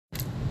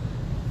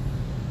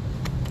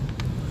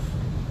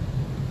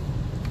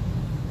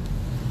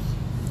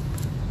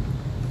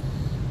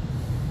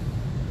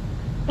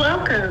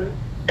Welcome.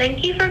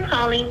 Thank you for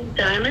calling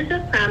Diamonds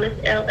of Promise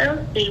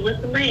LLC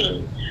with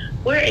Laine.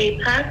 We're a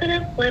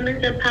positive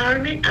women's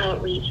empowerment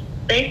outreach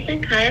based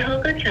in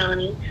Cuyahoga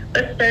County,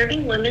 but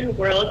serving women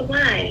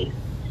worldwide.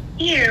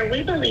 Here,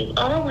 we believe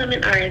all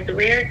women are as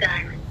rare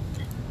diamonds,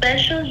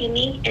 special,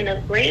 unique, and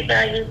of great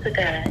value to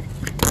God.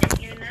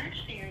 If you're not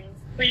sharing,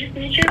 please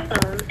mute your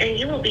phone and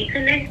you will be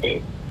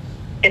connected.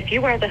 If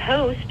you are the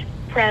host,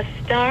 press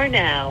star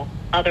now.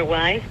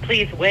 Otherwise,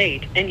 please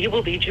wait and you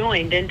will be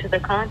joined into the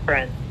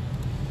conference.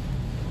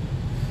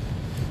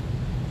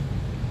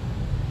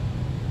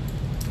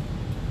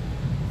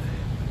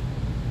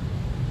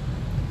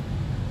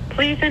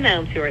 Please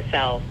announce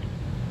yourself.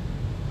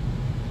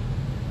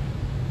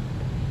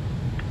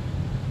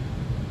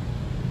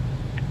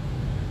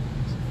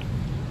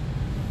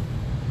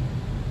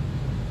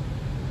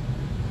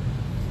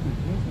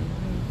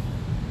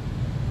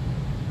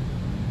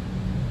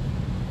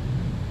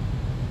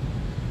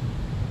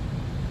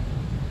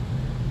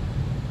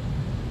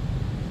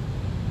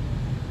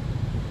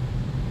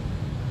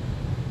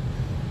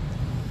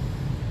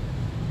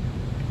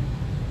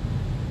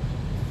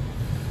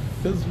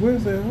 It's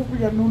Wednesday. I hope we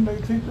got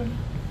Noonday Teaching.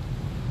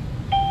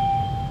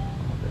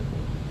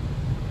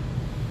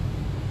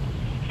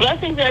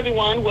 Blessings,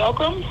 everyone.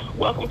 Welcome.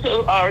 Welcome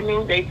to our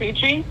Noonday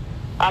Teaching.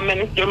 I'm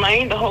Minister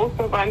Laine, the host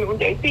of our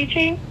Noonday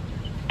Teaching.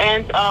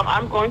 And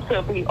I'm going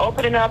to be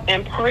opening up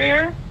in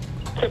prayer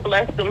to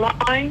bless the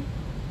line.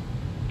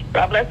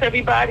 God bless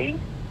everybody.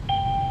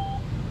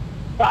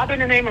 Father, in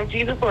the name of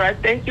Jesus, Lord, I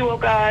thank you, oh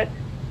God,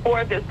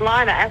 for this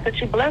line. I ask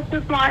that you bless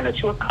this line,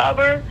 that you will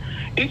cover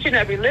each and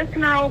every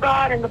listener, oh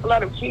God, in the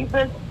blood of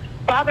Jesus.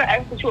 Father, I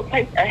ask that you will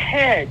place a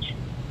hedge,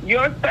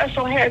 your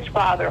special hedge,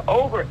 Father,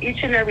 over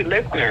each and every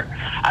listener.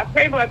 I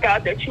pray, Lord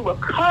God, that you will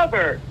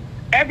cover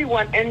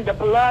everyone in the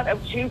blood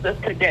of Jesus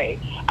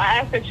today.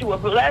 I ask that you will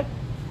bless,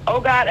 oh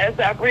God, as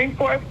I bring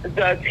forth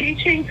the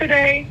teaching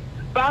today.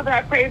 Father,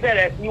 I pray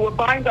that you will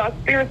bind our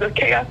spirits of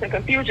chaos and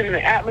confusion in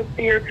the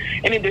atmosphere,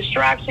 any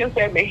distractions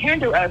that may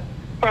hinder us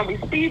from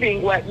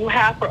receiving what you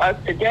have for us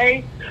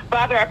today.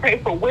 Father, I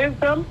pray for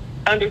wisdom,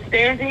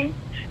 understanding,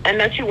 and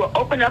that you will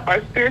open up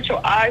our spiritual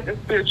eyes and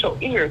spiritual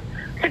ears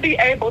to be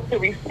able to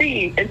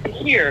receive and to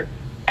hear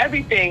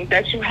everything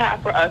that you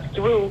have for us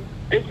through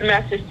this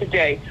message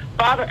today.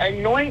 Father,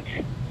 anoint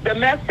the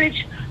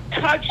message,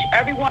 touch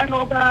everyone,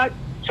 oh God,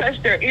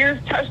 touch their ears,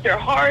 touch their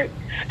heart.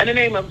 In the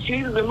name of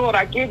Jesus and Lord,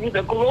 I give you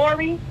the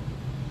glory.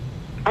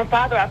 And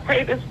Father, I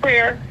pray this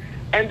prayer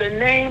in the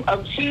name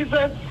of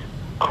Jesus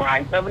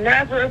Christ of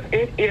Nazareth.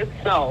 It is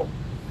so.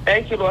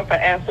 Thank you, Lord, for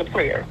answer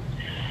prayer.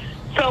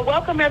 So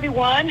welcome,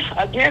 everyone.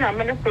 Again, I'm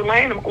Minister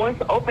Laine. I'm going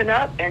to open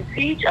up and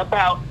teach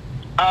about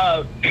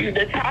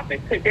the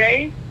topic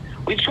today.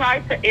 We try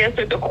to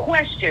answer the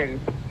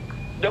questions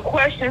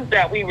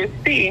that we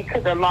received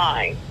to the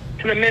line,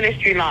 to the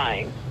ministry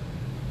line.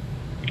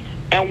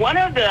 And one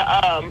of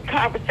the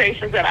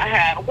conversations that I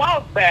had a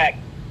while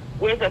back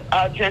with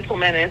a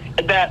gentleman is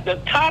that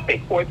the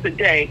topic for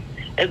today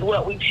is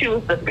what we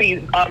choose to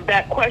be.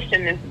 That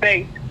question is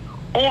based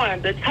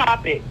on the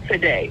topic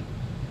today.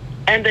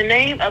 And the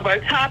name of our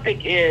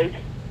topic is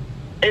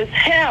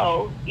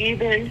hell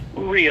even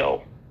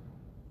real?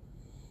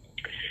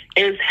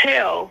 Is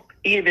hell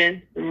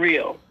even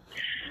real?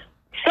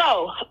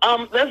 So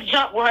let's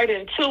jump right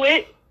into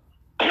it.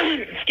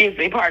 Excuse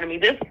me, pardon me.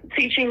 This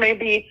teaching may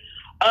be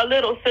a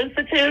little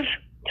sensitive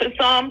to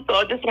some, so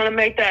I just want to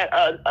make that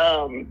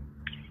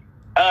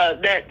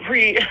that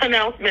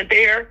pre-announcement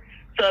there.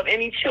 So if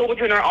any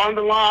children are on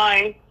the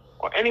line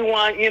or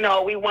anyone,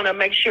 we want to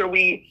make sure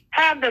we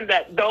have them,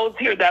 that those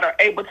here that are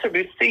able to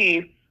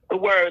receive the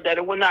word, that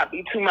it will not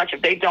be too much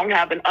if they don't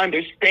have an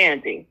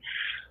understanding.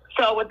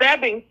 So with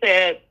that being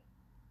said,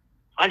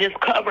 I just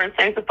cover and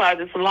sanctify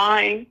this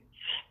line,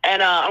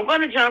 and I'm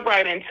going to jump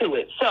right into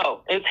it. So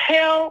is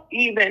hell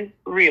even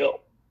real?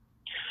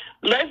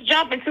 Let's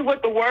jump into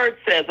what the word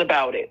says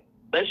about it.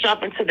 Let's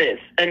jump into this.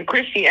 In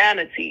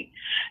Christianity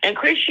and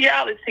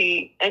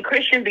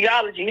Christian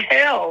theology,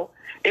 hell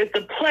is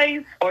the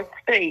place or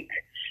state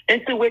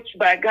into which,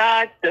 by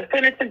God's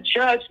definitive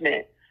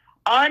judgment,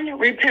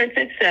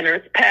 unrepentant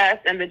sinners pass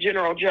in the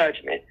general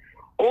judgment,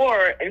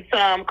 or in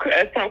some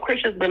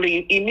Christians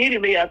believe,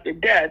 immediately after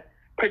death,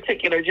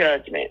 particular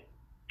judgment.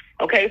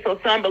 Okay, so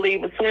some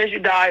believe as soon as you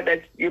die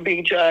that you're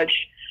being judged,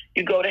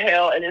 you go to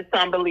hell, and then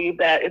some believe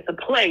that it's a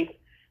place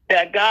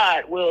that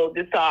God will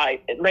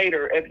decide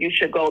later if you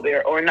should go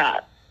there or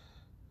not.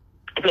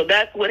 So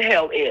that's what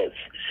hell is.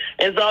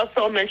 It's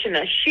also mentioned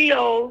as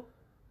Sheol,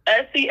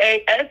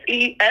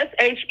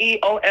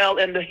 Sheol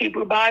in the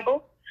Hebrew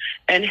Bible,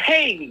 and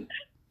Hades,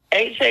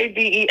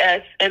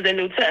 Hades in the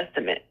New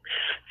Testament.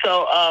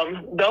 So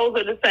those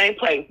are the same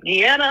place.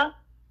 Gehenna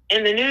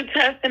in the New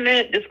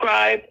Testament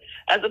described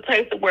as a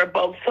place where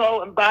both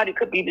soul and body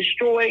could be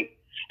destroyed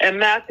in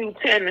Matthew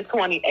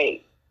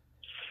 10:28.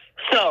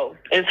 So,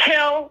 is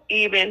hell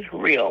even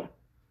real?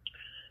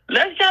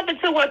 Let's jump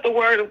into what the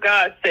Word of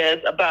God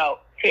says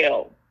about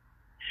hell.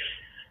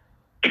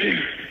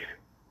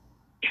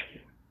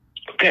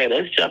 Okay,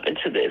 let's jump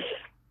into this.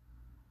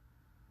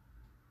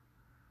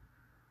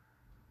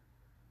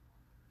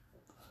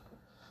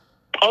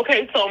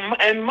 Okay, so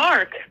in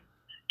Mark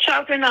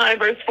chapter 9,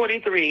 verse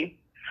 43,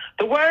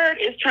 the word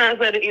is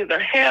translated either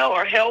hell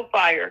or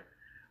hellfire,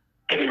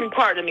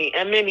 pardon me,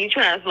 in many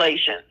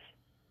translations.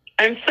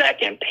 And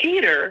 2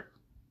 Peter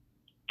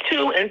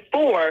 2 and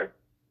 4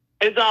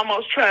 is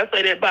almost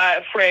translated by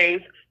a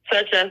phrase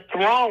such as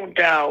thrown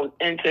down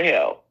into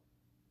hell.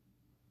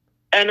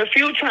 And a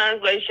few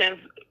translations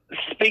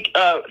speak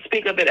of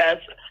it as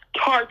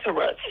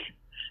Tartarus.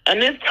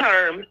 And this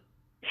term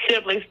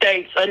simply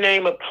states a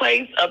name, a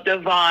place of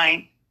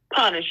divine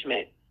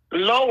punishment,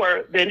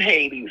 lower than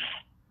Hades.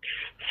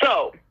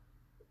 So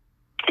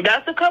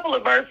that's a couple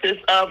of verses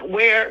of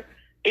where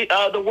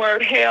the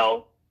word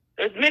hell,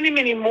 there's many,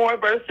 many more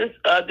verses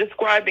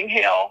describing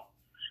hell.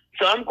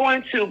 So I'm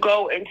going to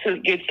go and to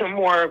get some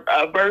more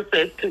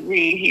verses to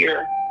read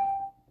here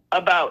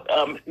about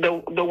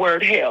the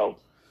word hell.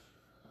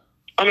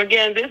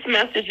 Again, this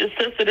message is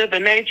sensitive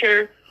in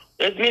nature.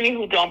 There's many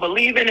who don't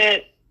believe in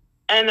it.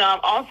 And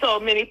also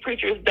many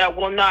preachers that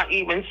will not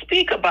even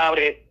speak about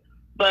it.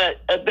 But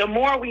the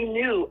more we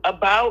knew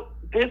about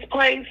this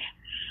place,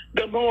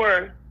 the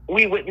more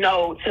we would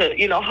know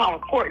how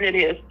important it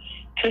is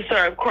to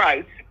serve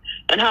Christ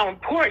and how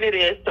important it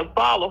is to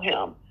follow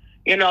him.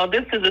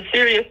 This is a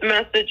serious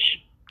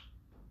message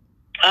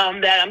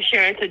that I'm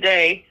sharing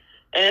today.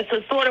 And it's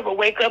a sort of a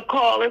wake-up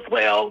call as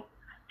well.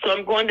 So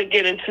I'm going to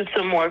get into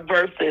some more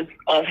verses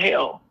of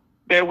hell.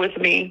 Bear with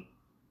me.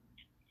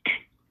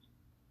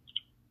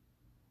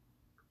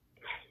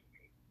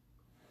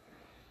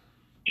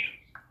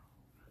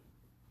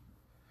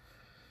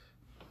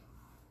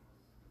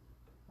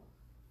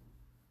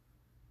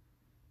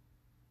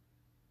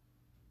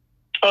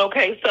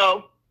 Okay,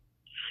 so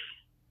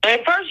in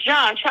 1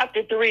 John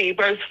chapter 3,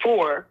 verse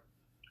 4,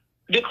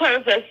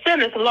 declares that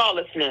sin is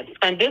lawlessness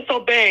and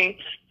disobeying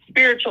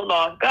spiritual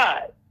law of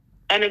God.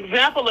 An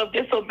example of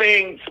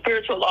disobeying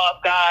spiritual law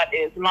of God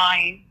is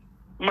lying,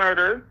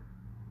 murder,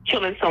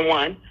 killing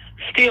someone,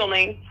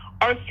 stealing,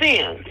 or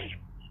sins.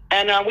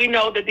 And we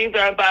know that these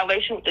are in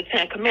violation with the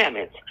Ten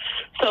Commandments.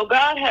 So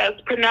God has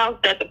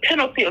pronounced that the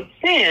penalty of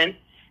sin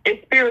is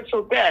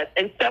spiritual death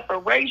and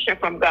separation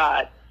from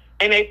God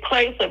in a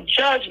place of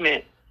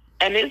judgment.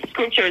 And this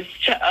scripture is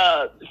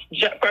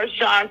 1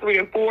 John 3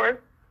 and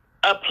 4,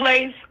 a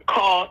place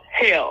called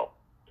hell.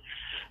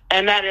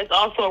 And that is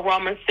also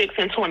Romans 6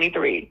 and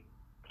 23.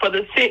 For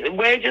the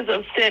wages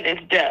of sin is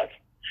death.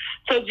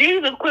 So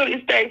Jesus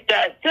clearly states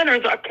that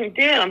sinners are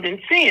condemned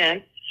in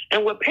sin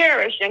and would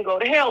perish and go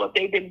to hell if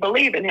they didn't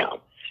believe in him.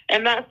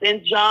 And that's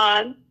in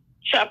John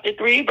chapter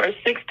 3, verse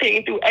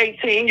 16 through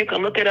 18. You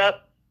can look it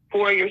up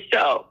for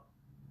yourself.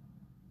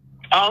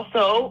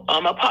 Also,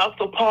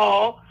 Apostle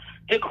Paul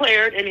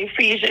declared in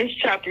Ephesians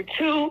chapter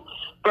 2,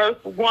 verse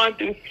 1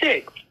 through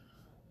 6,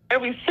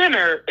 every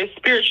sinner is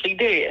spiritually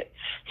dead.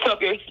 So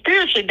if you're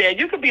spiritually dead,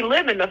 you could be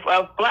living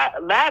a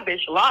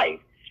lavish life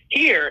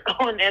here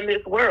in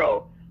this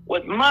world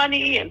with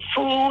money and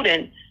food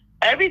and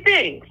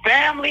everything,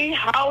 family,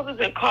 houses,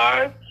 and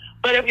cars.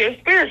 But if you're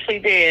spiritually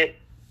dead,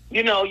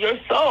 your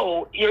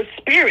soul, your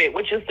spirit,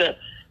 which is the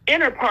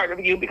inner part of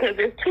you, because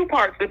there's two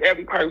parts of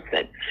every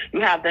person. You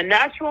have the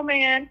natural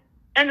man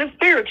and the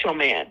spiritual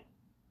man.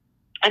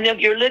 And if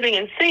you're living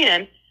in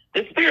sin,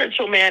 the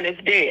spiritual man is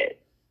dead.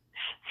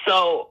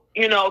 So,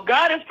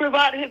 God has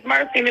provided his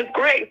mercy and his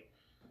grace,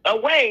 a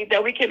way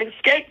that we can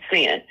escape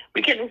sin,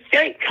 we can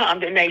escape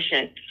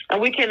condemnation,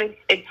 and we can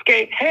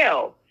escape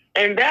hell.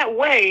 And that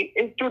way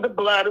is through the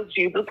blood of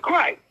Jesus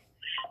Christ.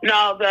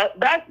 Now,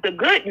 that's the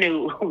good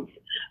news.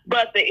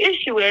 But the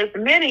issue is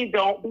many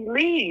don't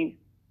believe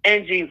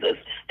in Jesus.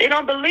 They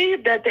don't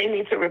believe that they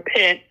need to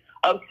repent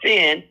of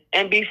sin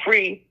and be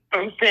free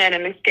from sin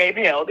and escape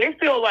hell. They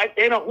feel like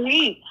they don't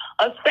need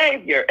a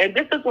savior. And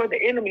this is where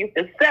the enemy's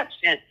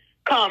deception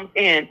comes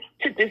in,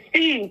 to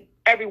deceive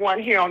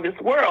everyone here on this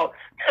world,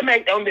 to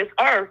make on this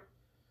earth,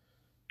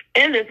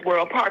 in this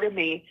world,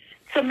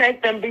 to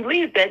make them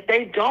believe that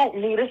they don't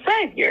need a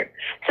savior,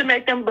 to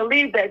make them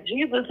believe that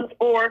Jesus is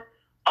for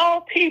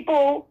all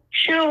people,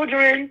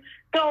 children,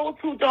 those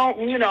who don't,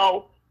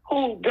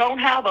 who don't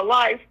have a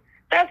life.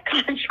 That's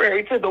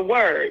contrary to the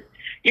word.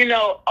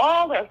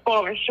 All have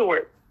fallen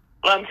short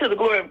to the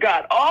glory of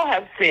God. All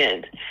have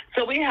sinned.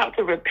 So we have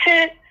to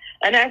repent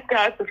and ask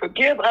God to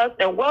forgive us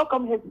and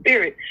welcome his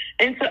spirit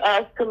into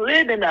us, to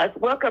live in us,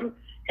 welcome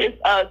his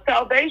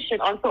salvation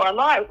onto our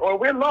lives, or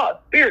we're lost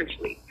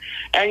spiritually.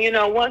 And,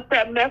 once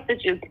that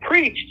message is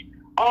preached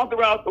all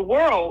throughout the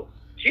world,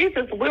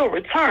 Jesus will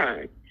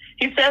return.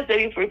 He says that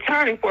he's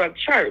returning for a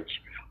church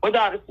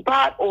without a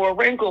spot or a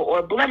wrinkle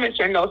or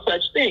blemish or no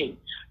such thing.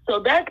 So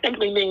that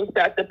simply means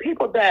that the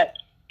people that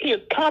he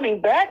is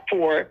coming back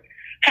for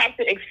have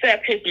to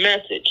accept his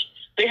message.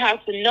 They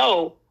have to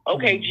know,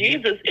 okay,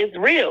 Jesus is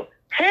real.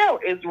 Hell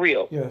is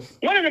real. Yes.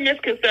 One of the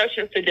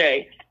misconceptions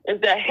today is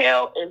that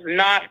hell is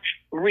not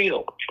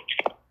real.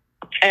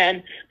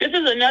 And this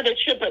is another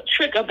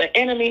trick of the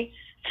enemy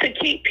to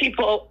keep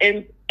people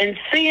in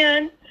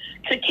sin,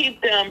 to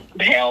keep them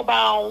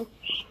hell-bound,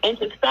 and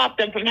to stop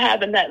them from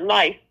having that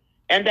life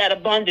and that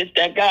abundance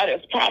that God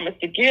has promised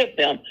to give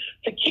them,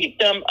 to keep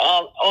them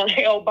on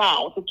hell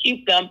bound, to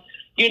keep them,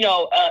 in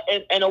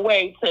a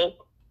way to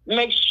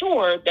make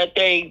sure that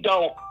they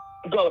don't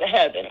go to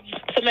heaven,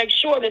 to make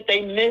sure that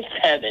they miss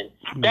heaven.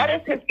 That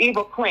is his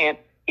evil plan.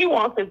 He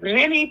wants as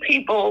many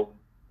people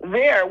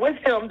there with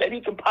him that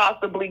he can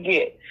possibly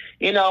get,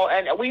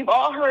 and we've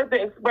all heard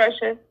the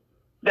expression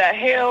that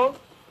hell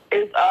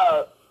is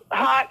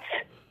hot.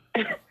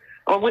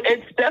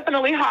 It's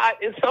definitely hot.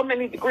 It's so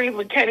many degrees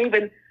we can't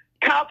even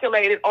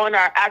calculate it on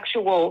our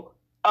actual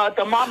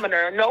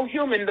thermometer. No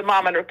human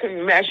thermometer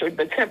can measure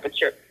the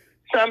temperature.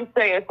 Some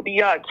say it's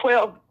beyond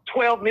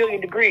 12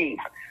 million degrees.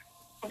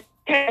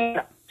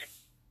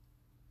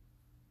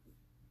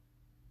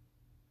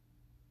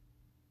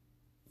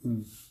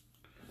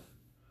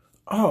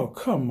 Oh,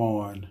 come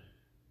on.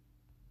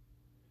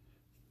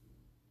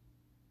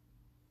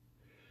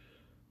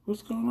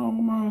 What's going on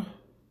with my...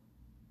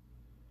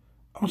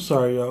 I'm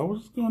sorry, y'all.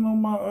 What's going on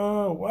with my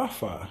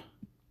Wi-Fi?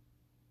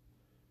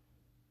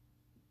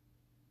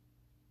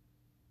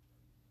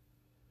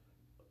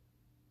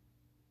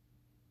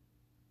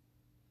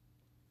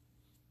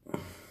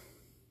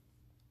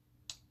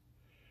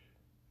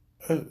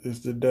 It's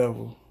the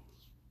devil.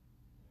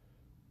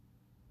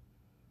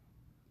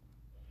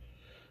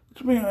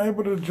 What you mean I'm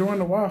able to join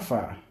the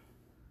Wi-Fi?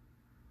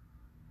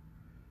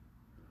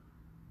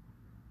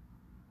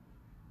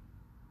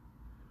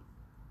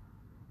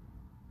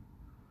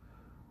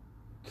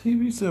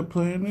 TV still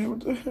playing there. What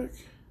the heck?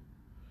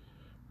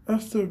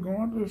 That's still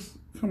going. Just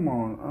come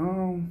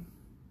on.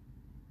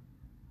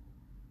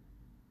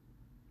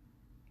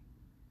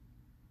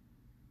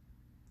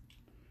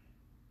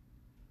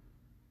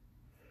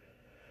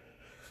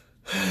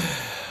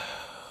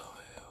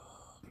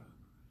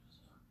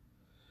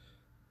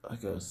 I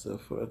gotta sit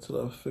for it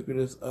till I figure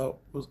this out.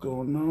 What's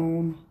going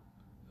on?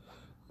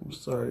 I'm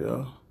sorry,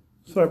 y'all.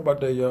 Sorry about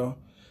that, y'all.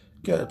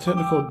 Got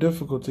technical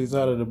difficulties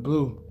out of the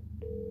blue.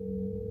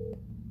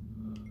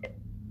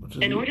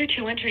 In order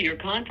to enter your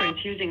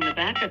conference using the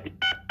backup...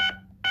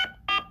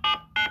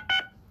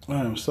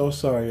 I am so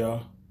sorry,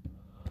 y'all.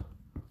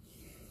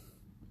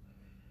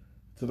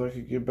 Till I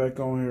could get back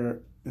on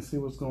here and see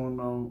what's going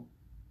on.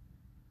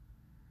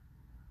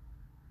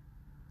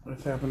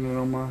 What's happening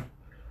on my...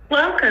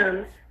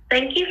 Welcome.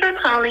 Thank you for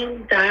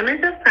calling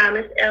Diamonds of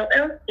Promise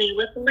LLC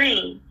with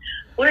Laine.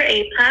 We're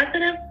a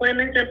positive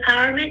women's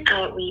empowerment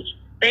outreach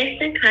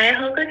based in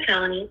Cuyahoga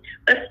County,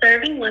 but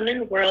serving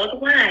women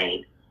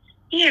worldwide.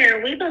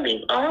 Here, we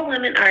believe all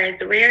women are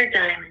as rare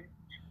diamonds,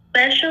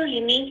 special,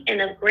 unique,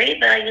 and of great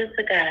value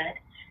to God.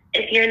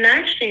 If you're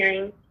not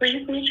sharing,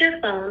 please mute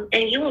your phone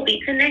and you will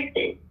be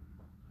connected.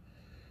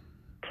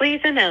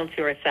 Please announce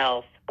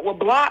yourself. Will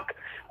block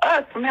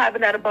us from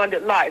having that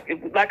abundant life.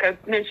 Like I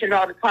mentioned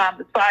all the time,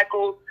 the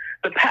cycles,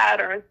 the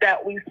patterns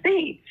that we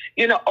see,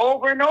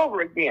 over and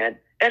over again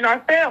in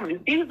our families.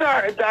 These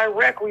are a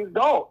direct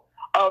result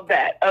of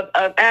that,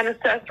 of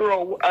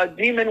ancestral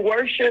demon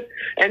worship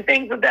and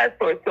things of that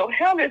sort. So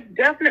hell is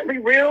definitely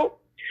real.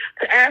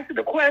 To answer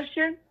the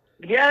question,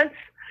 yes,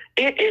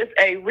 it is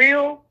a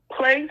real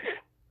place.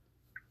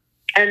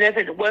 And if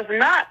it was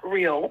not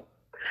real,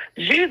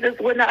 Jesus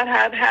would not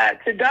have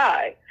had to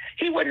die.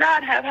 He would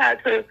not have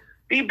had to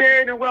be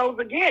buried and rose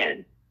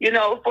again,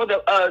 for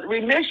the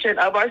remission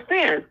of our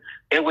sins.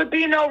 It would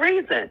be no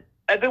reason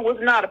if it was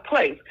not a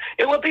place.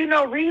 It would be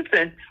no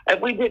reason if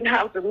we didn't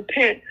have to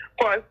repent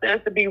for our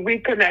sins to be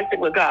reconnected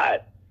with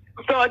God.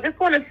 So I just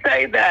want to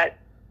say that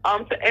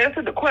to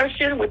answer the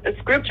question with the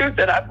scriptures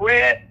that I've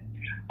read,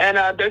 and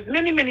there's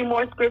many, many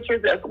more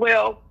scriptures as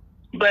well,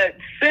 but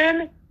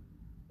sin,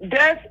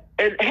 death,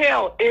 and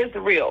hell is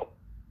real.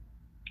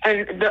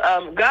 And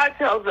God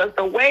tells us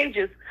the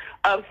wages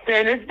of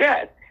sin is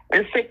death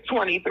in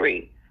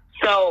 6:23.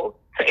 So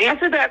to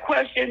answer that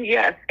question,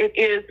 yes, it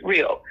is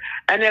real.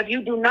 And if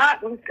you do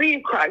not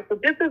receive Christ, so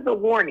this is a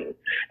warning.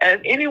 As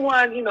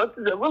anyone, this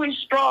is a really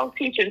strong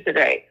teaching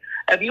today.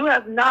 If you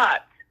have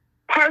not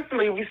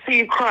personally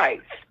received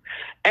Christ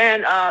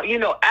and,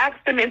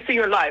 asked him into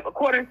your life,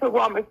 according to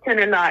Romans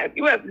 10:9, if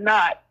you have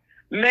not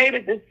made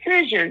a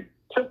decision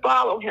to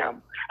follow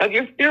him, if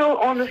you're still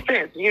on the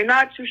fence and you're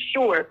not too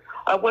sure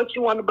of what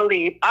you want to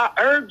believe, I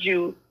urge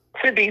you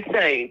to be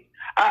saved.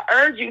 I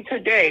urge you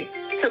today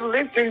to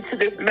listen to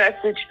this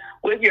message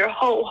with your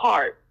whole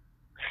heart.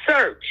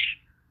 Search,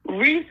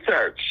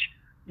 research,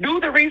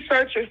 do the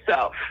research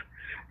yourself.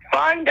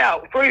 Find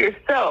out for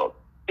yourself,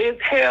 is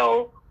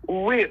hell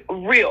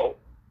real?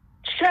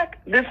 Check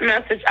this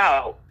message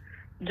out.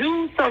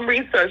 Do some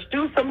research,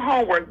 do some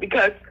homework,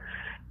 because,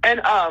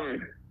 and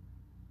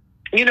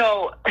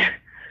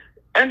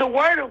the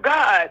Word of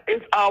God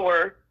is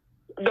our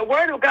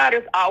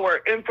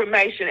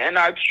information and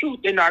our truth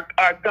and our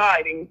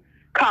guiding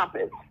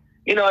compass.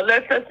 It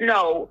lets us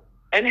know.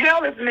 And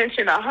hell is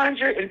mentioned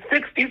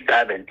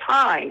 167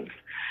 times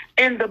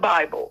in the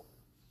Bible.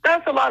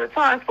 That's a lot of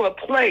times for a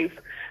place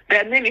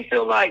that many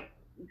feel like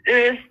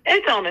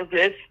it don't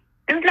exist.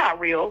 It's not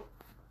real.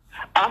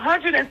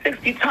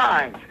 160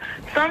 times.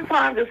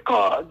 Sometimes it's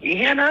called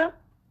Gehenna,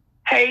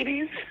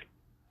 Hades,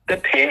 the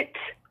pit,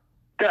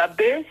 the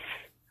abyss,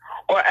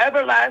 or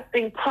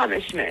everlasting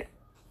punishment.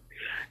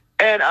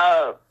 And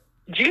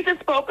Jesus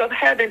spoke of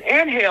heaven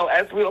and hell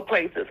as real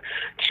places.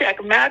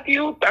 Check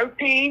Matthew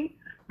 13,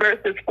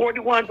 verses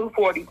 41 through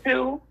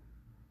 42.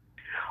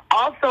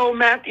 Also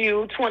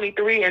Matthew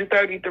 23 and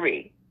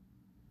 33.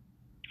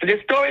 The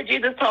story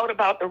Jesus told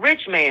about the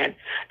rich man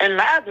and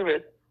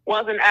Lazarus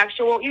was an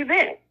actual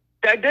event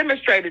that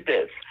demonstrated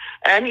this.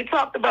 And he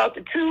talked about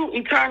the two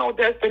eternal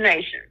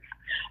destinations.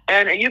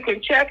 And you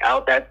can check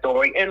out that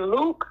story in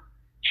Luke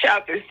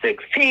chapter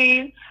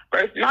 16,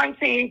 verse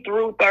 19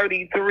 through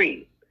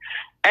 33.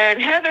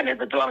 And heaven is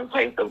the dwelling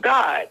place of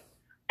God.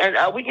 And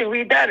we can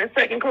read that in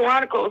 2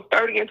 Chronicles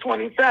 30 and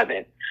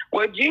 27,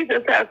 where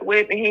Jesus has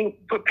went and he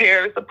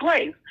prepares a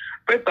place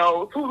for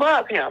those who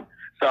love him.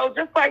 So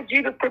just like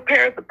Jesus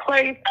prepares a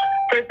place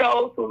for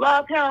those who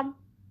love him,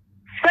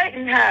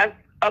 Satan has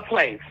a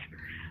place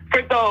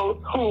for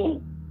those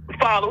who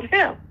follow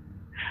him,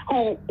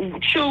 who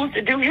choose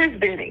to do his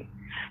bidding.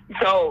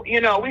 So,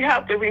 we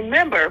have to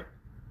remember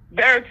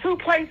there are two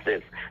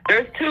places.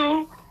 There's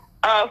two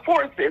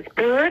forces,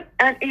 good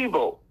and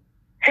evil.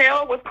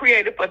 Hell was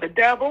created for the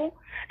devil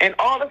and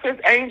all of his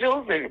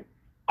angels and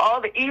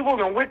all the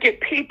evil and wicked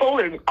people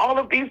and all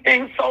of these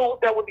things, souls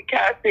that will be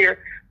cast there.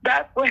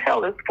 That's what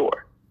hell is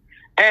for.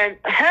 And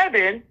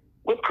heaven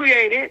was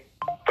created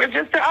for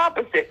just the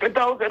opposite, for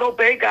those that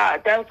obey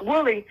God, that's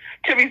willing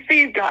to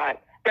receive God,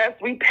 that's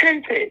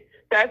repented,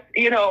 that's,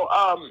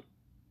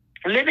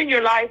 living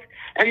your life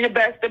in your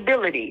best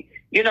ability,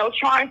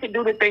 trying to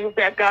do the things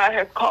that God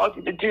has called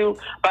you to do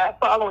by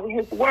following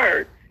his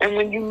word. And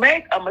when you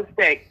make a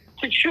mistake,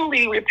 to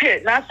truly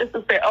repent, not just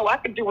to say, oh, I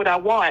can do what I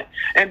want,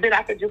 and then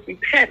I can just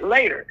repent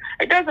later.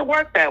 It doesn't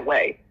work that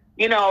way.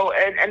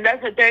 And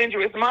that's a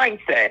dangerous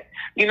mindset.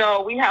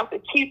 We have to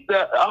keep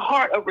a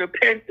heart of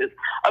repentance,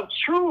 of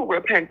true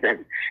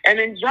repentance. And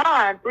in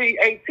John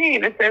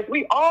 3:18, it says,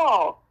 we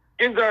all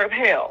deserve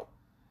hell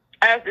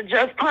as the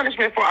just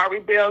punishment for our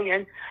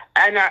rebellion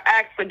and our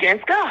acts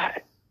against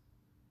God.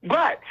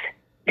 But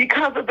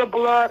because of the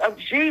blood of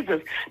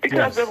Jesus,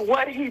 because of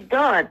what he's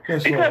done,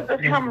 because of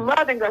him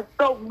loving us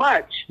so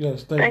much.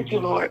 Yes, thank you,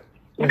 Lord.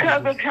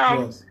 Because of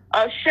him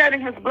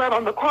shedding his blood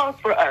on the cross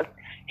for us,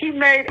 he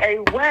made a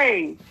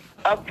way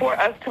for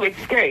us to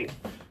escape.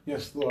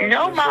 Yes, Lord.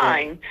 No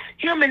mind,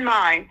 human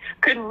mind,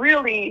 could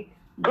really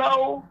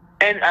go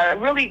and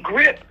really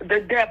grip the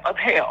depth of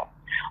hell.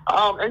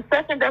 In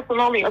 2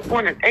 Thessalonians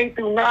 1:8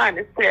 through 9,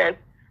 it says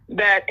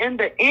that in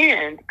the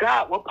end,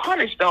 God will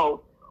punish those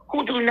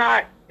who do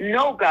not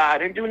know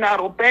God and do not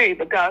obey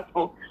the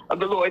gospel of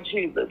the Lord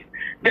Jesus.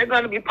 They're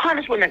going to be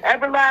punished with an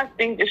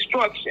everlasting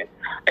destruction.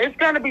 It's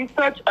going to be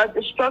such a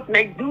destruction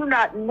they do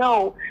not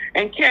know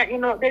and can't.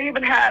 They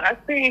even had, I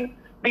seen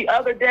the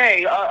other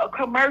day, a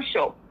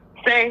commercial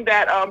saying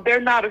that they're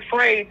not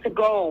afraid to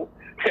go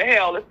to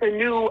hell. It's a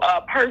new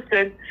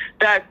person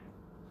that's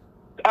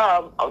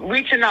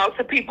reaching out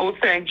to people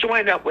saying,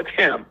 join up with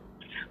him.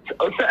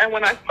 And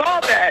when I saw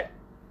that,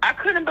 I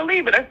couldn't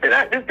believe it. I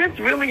said, is this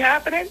really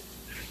happening?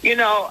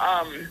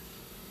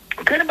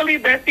 Couldn't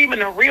believe that's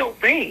even a real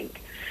thing.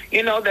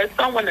 That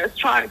someone is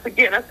trying to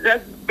get,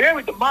 that's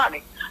very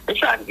demonic. They're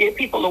trying to get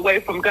people away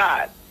from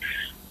God.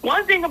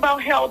 One thing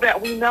about hell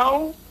that we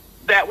know,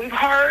 that we've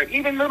heard,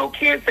 even little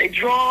kids, they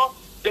draw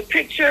the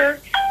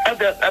picture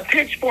of a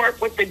pitchfork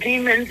with the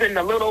demons and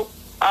the little,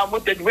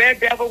 with the red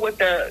devil with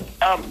the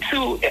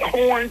two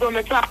horns on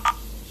the top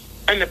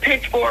and the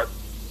pitchfork.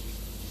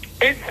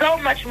 It's so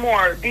much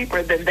more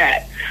deeper than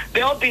that.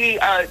 There'll be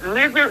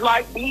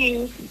lizard-like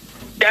beings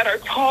that are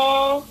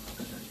tall,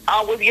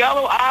 with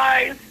yellow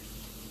eyes,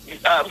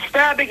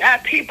 stabbing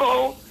at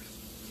people,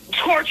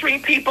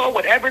 torturing people,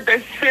 whatever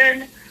their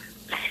sin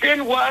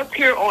was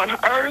here on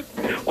earth,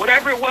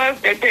 whatever it was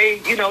that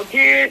they,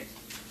 did.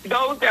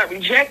 Those that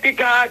rejected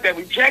God, that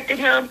rejected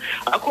him,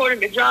 according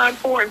to John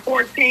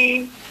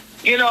 4:14,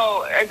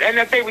 and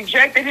if they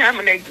rejected him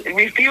and they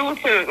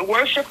refused to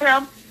worship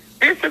him,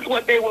 this is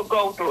what they will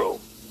go through.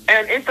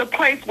 And it's a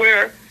place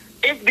where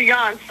it's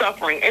beyond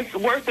suffering. It's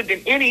worse than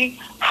any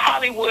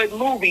Hollywood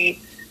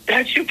movie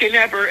that you can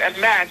ever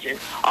imagine.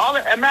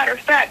 A matter of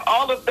fact,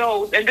 all of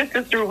those, and this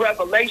is through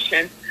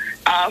revelation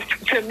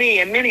to me,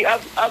 and many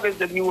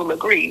others of you will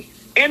agree,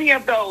 any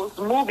of those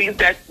movies,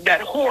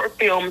 that horror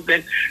films,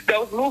 and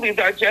those movies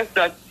are just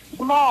a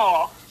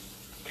small,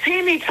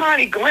 teeny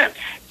tiny glimpse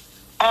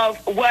of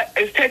what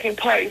is taking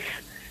place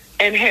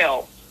in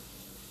hell.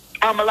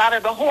 A lot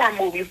of the horror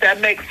movies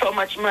that make so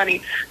much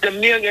money, the $1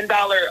 million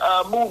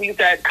movies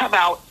that come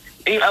out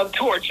of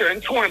torture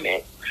and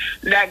torment,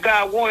 that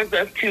God warns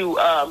us to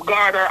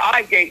guard our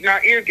eye gate and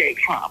our ear gate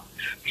from.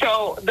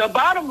 So the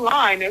bottom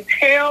line is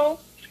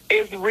hell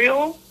is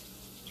real.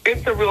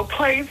 It's a real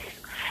place.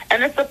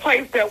 And it's a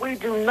place that we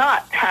do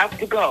not have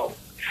to go.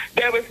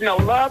 There is no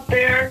love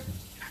there.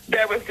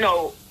 There is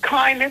no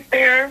kindness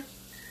there.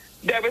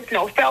 There is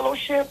no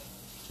fellowship.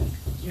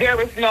 There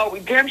is no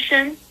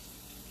redemption.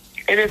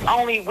 It is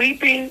only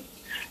weeping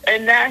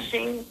and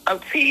gnashing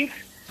of teeth,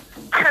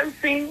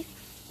 cursing,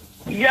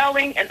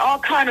 yelling, and all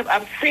kind of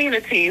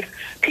obscenities.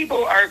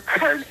 People are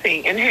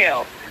cursing in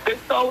hell. Their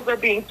souls are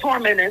being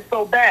tormented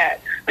so bad.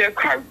 They're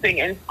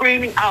cursing and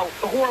screaming out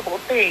horrible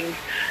things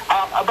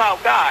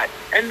about God.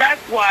 And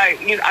that's why,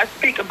 I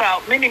speak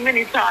about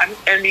many times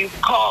in these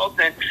calls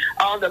and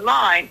on the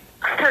line,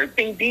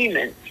 cursing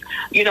demons.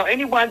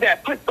 Anyone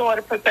that puts on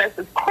and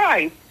professes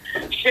Christ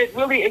should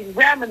really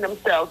examine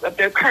themselves if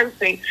they're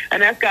cursing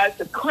and ask God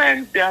to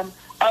cleanse them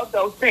of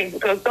those things,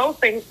 because those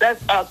things,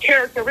 that's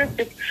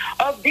characteristics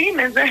of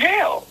demons in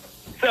hell.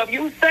 So if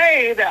you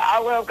say that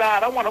I love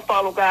God, I want to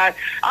follow God,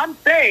 I'm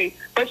saved,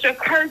 but you're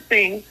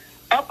cursing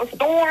up a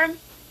storm,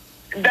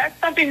 that's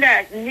something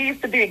that needs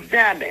to be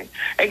examined.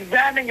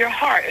 Examine your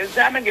heart,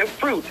 examine your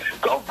fruit.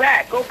 Go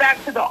back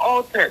to the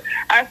altar.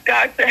 Ask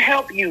God to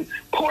help you.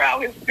 Pour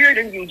out his spirit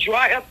in you.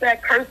 Dry up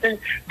that cursing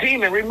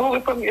demon. Remove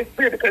it from your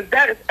spirit, because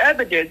that is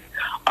evidence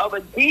of a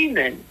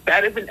demon.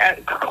 That is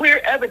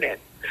clear evidence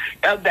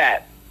of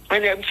that.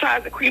 And if it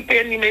tries to creep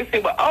in, you may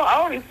say, well,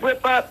 I only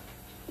slip up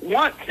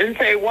once and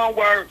say one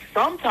word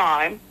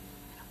sometime.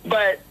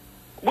 But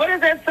what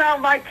does that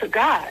sound like to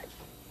God?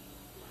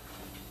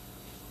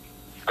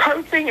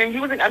 Cursing and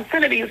using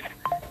obscenities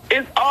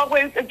is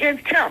always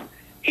against him.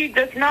 He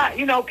does not,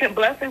 can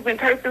blessings and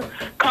curses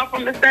come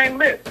from the same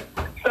lips?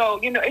 So,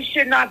 it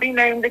should not be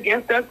named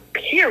against us,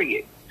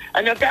 period.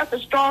 And if that's a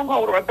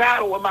stronghold or a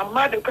battle where my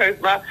mother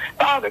cursed, my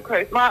father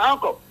cursed, my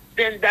uncle,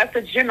 then that's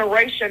a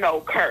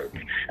generational curse,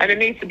 and it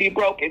needs to be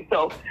broken.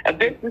 So if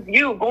this is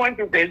you going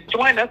through this,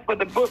 join us for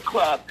the book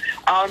club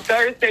on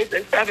Thursdays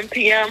at 7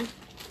 p.m.,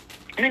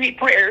 many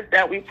prayers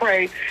that we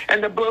pray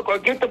in the book, or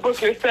get the book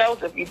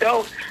yourselves if you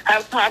don't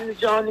have time to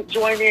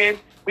join in.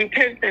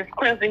 Repentance,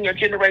 cleansing your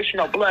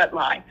generational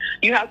bloodline.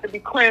 You have to be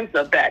cleansed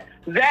of that.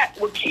 That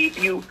will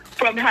keep you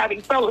from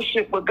having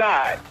fellowship with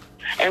God.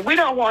 And we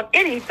don't want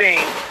anything,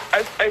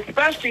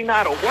 especially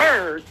not a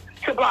word,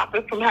 to block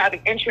us from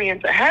having entry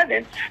into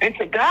heaven and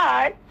to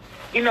God.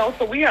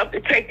 So we have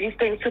to take these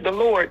things to the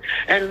Lord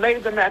and lay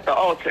them at the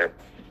altar.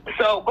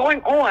 So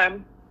going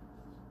on,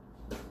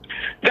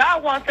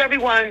 God wants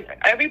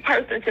every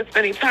person to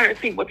spend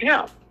eternity with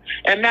him.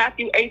 In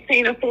Matthew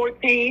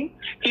 18:14,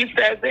 he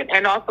says it,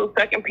 and also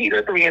 2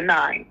 Peter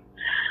 3:9.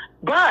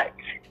 But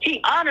he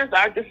honors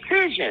our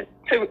decision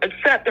to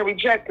accept or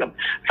reject him.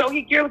 So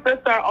he gives us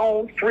our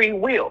own free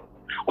will.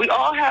 We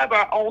all have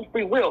our own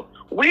free will.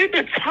 We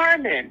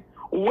determine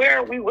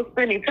where we will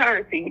spend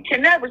eternity. We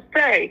can never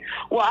say,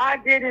 well, I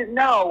didn't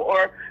know,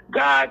 or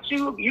God,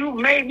 you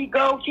made me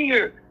go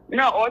here.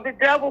 No, or the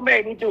devil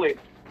made me do it.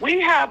 We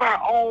have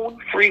our own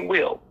free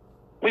will.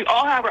 We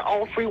all have our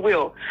own free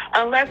will.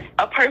 Unless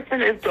a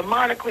person is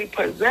demonically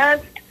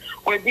possessed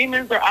or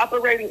demons are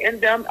operating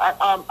in them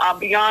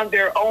beyond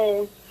their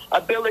own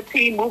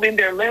ability, moving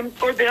their limbs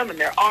for them and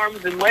their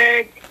arms and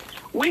legs,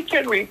 we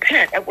can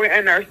repent if we're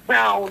in our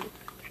sound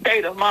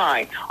state of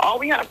mind. All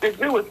we have to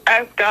do is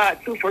ask God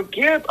to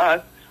forgive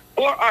us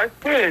for our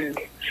sins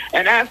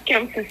and ask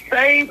him to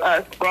save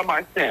us from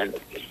our sins.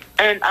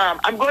 And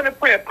I'm going to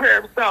pray a prayer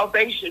of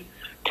salvation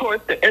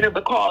towards the end of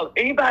the call.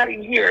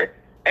 Anybody here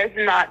is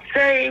not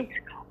saved,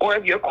 or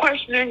if you're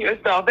questioning your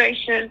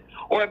salvation,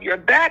 or if you're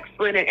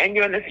backslidden and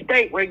you're in a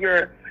state where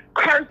you're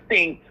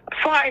cursing,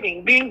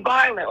 fighting, being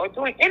violent, or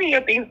doing any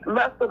of these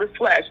lusts of the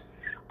flesh,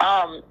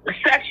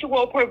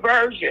 sexual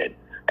perversion,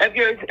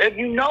 if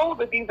you know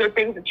that these are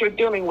things that you're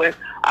dealing with,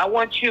 I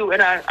want you,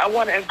 and I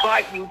want to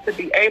invite you to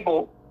be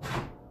able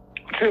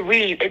to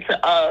read and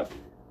to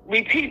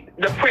repeat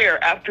the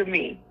prayer after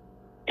me.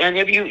 And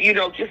if you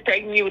just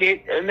stay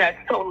muted, and that's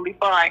totally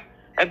fine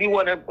if you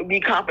want to be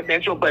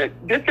confidential. But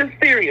this is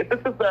serious. This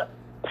is a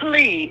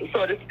plea,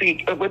 so to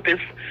speak, with this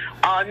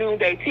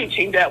noonday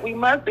teaching, that we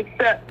must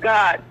accept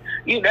God.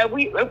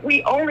 If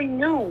we only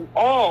knew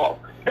all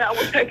that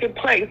was taking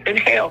place in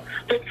hell,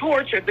 the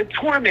torture, the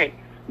torment,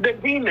 the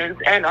demons,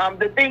 and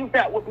the things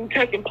that will be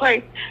taking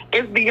place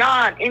is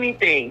beyond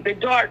anything, the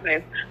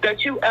darkness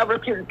that you ever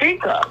can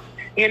think of.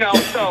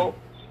 So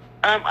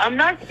I'm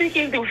not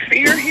speaking through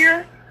fear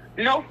here.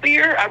 No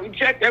fear. I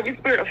reject every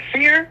spirit of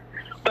fear.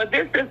 But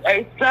this is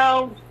a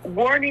sound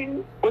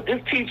warning with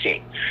this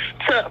teaching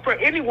for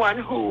anyone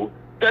who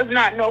does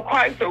not know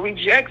Christ or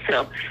rejects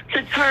him,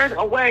 to turn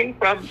away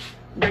from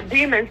the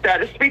demons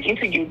that are speaking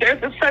to you.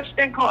 There's a such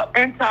thing called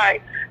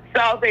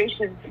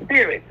anti-salvation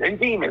spirits and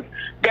demons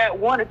that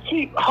want to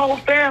keep whole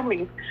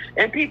families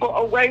and people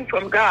away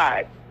from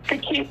God, to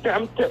keep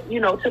them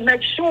to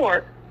make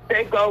sure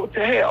they go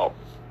to hell.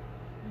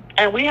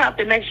 And we have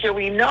to make sure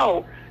we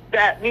know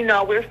that,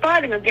 we're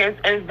fighting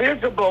against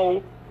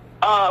invisible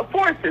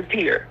forces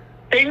here,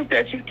 things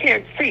that you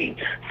can't see.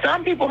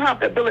 Some people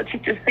have the ability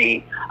to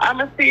see. I'm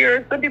a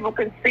seer. Some people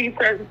can see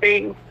certain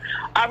things.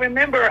 I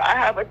remember I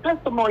have a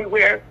testimony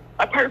where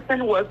a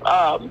person was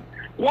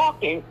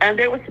walking, and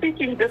they were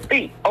speaking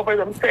defeat over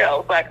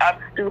themselves, like, I'm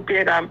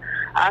stupid, I'm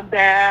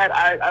bad,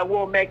 I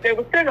won't make. They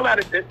were saying a lot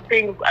of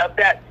things of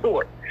that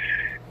sort.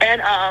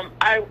 And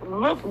I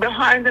looked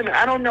behind them, and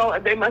I don't know,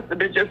 they must have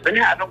just been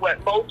having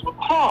what most would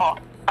call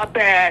a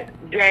bad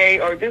day,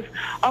 or just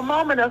a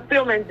moment of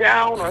feeling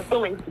down or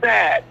feeling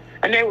sad.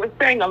 And they were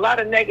saying a lot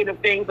of negative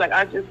things, like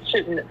I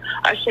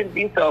shouldn't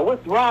be so.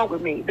 What's wrong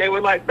with me? They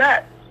were like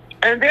that.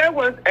 And there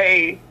was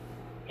a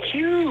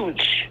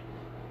huge,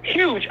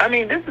 I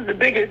mean, this is the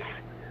biggest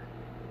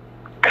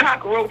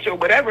cockroach or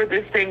whatever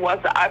this thing was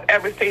that I've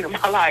ever seen in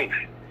my life.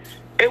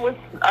 It was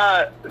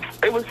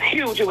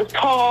huge. It was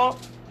tall.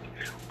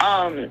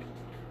 And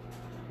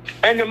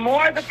the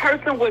more the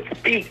person would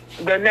speak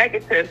the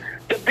negative,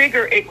 the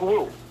bigger it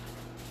grew.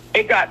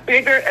 It got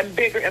bigger and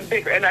bigger and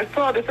bigger. And I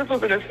saw this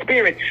was in the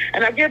spirit.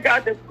 And I give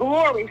God this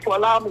glory for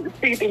allowing me to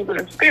see things in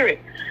the spirit.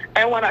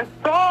 And when I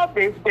saw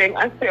this thing,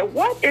 I said,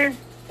 what is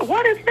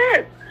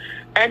this?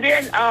 And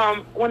then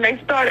when they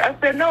started, I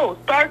said, no,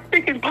 start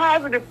speaking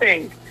positive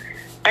things.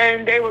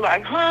 And they were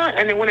like, huh?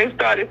 And then when they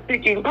started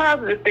speaking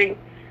positive things,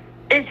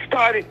 it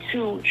started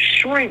to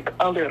shrink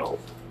a little.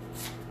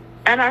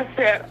 And I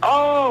said,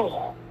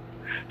 oh,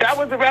 that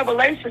was a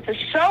revelation to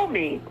show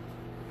me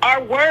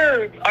our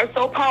words are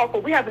so powerful.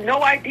 We have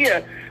no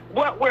idea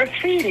what we're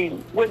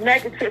feeding with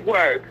negative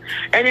words.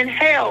 And in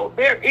hell,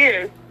 there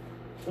is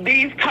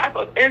these type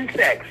of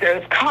insects.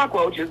 There's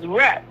cockroaches,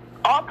 rats,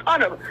 all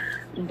kind of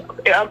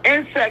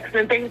insects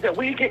and things that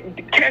we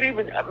can't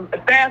even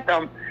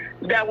fathom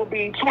that will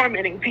be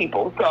tormenting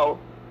people. So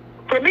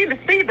for me to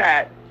see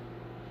that,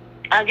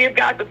 I give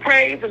God the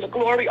praise and the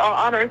glory, all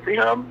honor to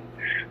him.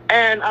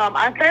 And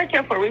I thank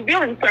him for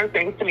revealing certain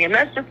things to me. And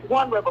that's just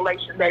one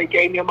revelation that he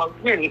gave me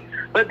amongst many.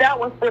 But that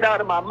one stood out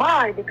in my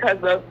mind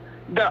because of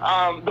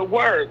the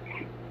words.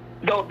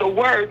 The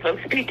words of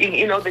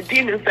speaking, the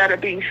demons that are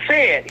being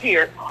fed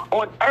here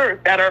on earth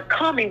that are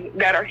coming,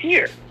 that are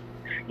here.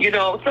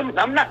 Some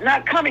I'm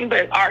not coming,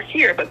 but are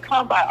here, but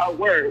come by our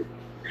words.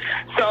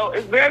 So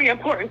it's very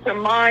important to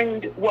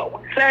mind what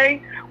we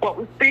say, what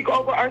we speak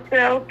over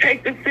ourselves.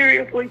 Take this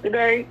seriously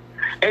today.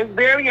 It's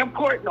very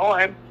important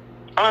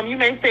you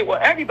may say, well,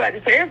 everybody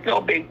says it's no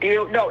big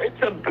deal. No,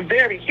 it's a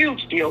very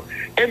huge deal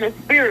in the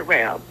spirit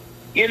realm.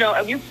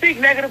 If you speak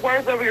negative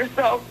words over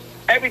yourself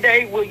every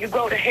day, will you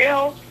go to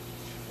hell?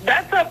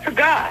 That's up to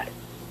God.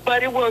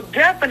 But it will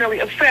definitely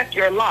affect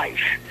your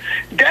life.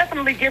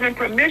 Definitely giving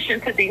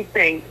permission to these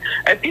things.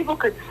 If people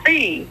could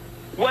see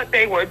what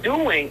they were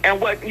doing and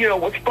what,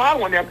 was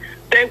following them,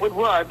 they would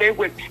run, they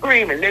would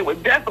scream, and they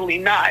would definitely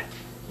not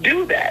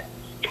do that.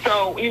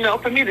 So,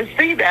 for me to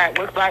see that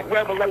was like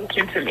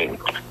revelation to me.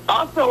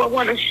 Also, I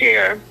want to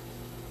share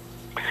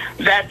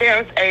that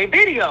there's a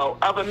video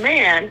of a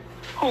man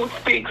who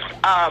speaks,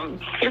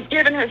 is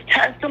giving his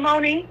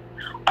testimony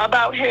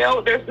about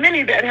hell. There's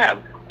many that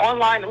have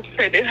online and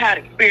said they've had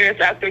experience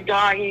after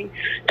dying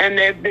and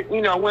they've,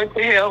 went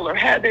to hell or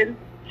heaven.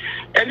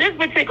 And this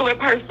particular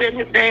person,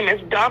 his name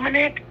is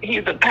Dominic.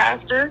 He's a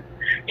pastor.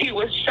 He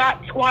was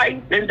shot twice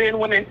and then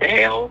went into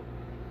hell.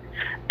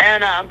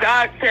 And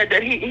God said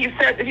that he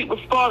said that he was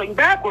falling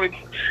backwards,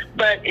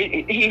 but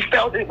he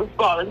felt it was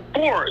falling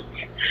forwards.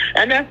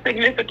 And that's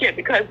significant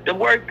because the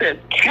word says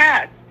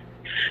cast.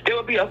 There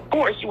will be a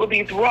force. You will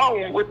be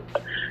thrown with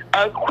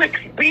a quick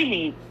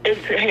speed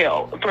into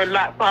hell for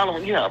not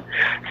following him.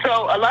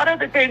 So a lot of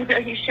the things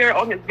that he shared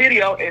on his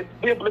video is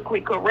biblically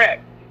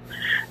correct.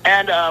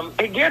 And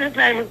again, his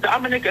name is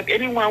Dominic. If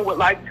anyone would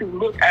like to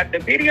look at the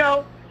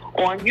video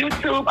on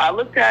YouTube, I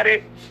looked at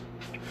it.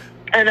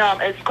 And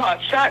it's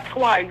called Shot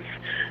Twice,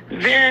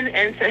 Then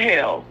Into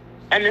Hell.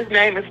 And his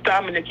name is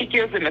Dominic. He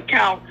gives an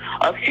account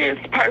of his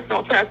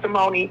personal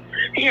testimony.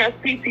 He has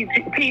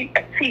PTSD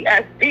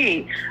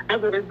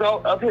as a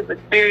result of his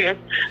experience.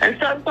 And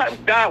sometimes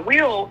God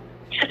will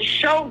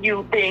show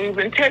you things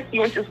and take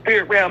you into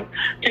spirit realm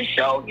to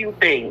show you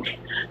things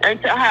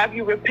and to have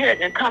you repent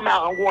and come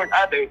out and warn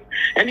others.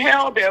 In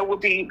hell, there will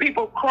be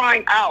people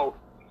crying out.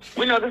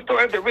 We know the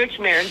story of the rich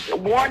man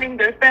warning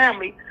their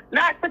family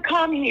not to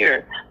come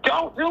here.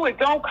 Don't do it.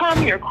 Don't come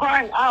here,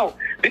 crying out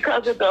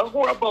because of the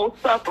horrible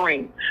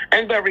suffering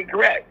and the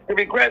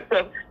regrets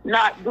of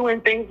not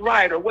doing things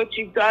right or what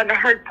you've done to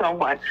hurt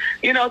someone.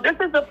 This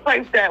is a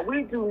place that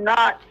we do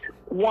not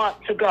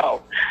want to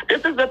go.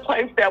 This is a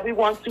place that we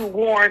want to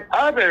warn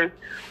others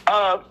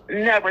of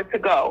never to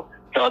go.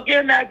 So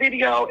again, that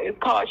video is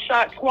called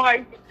Shot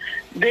Twice,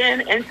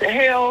 Then Into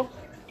Hell.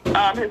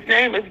 His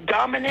name is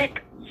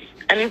Dominic,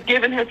 and he's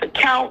giving his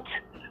account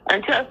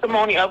and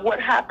testimony of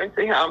what happened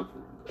to him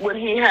when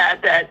he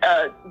had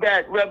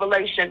that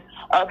revelation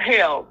of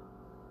hell.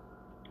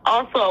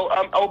 Also,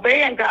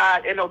 obeying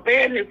God and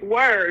obeying his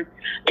word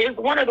is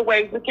one of the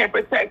ways we can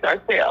protect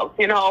ourselves.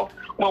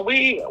 When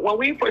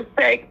we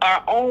forsake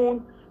our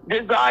own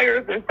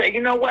desires and say,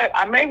 you know what,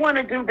 I may want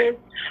to do this,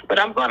 but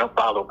I'm going to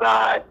follow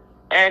God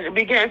and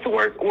begin to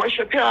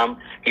worship him.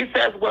 He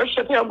says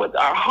worship him with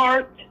our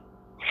heart,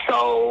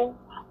 soul,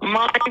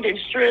 mind, and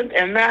strength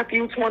in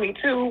Matthew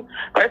 22,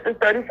 verses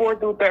 34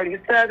 through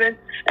 37,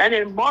 and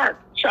in Mark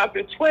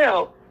chapter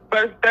 12,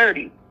 verse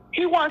 30.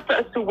 He wants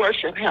us to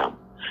worship him,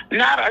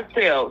 not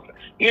ourselves.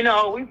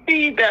 We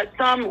see that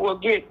some will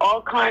get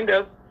all kind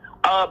of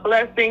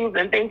blessings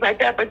and things like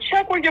that, but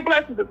check where your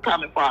blessings is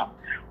coming from.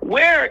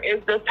 Where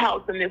is this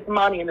house and this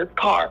money and this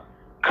car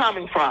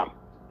coming from?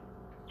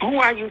 Who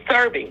are you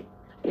serving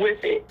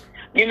with it?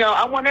 You know,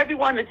 I want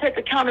everyone to take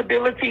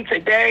accountability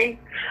today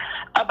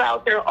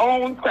about their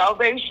own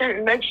salvation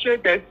and make sure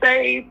they're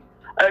saved.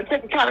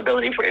 Take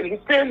accountability for any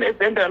sin that's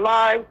in their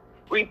lives.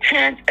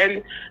 Repent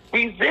and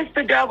resist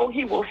the devil.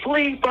 He will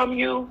flee from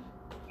you.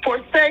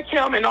 Forsake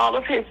him and all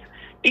of his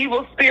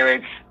evil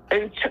spirits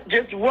and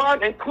just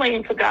run and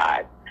cling to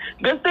God.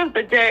 This is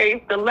the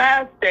days, the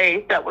last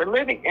days that we're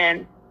living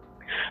in.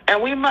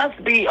 And we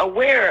must be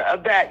aware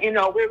of that. You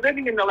know, we're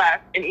living in the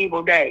last and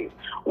evil days.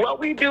 What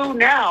we do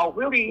now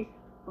really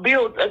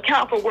builds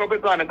account for where we're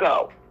going to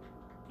go.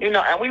 You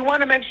know, and we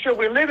want to make sure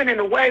we're living in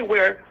a way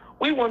where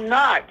we will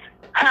not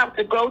have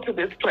to go to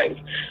this place.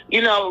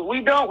 You know,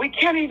 we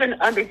can't even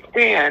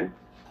understand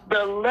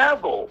the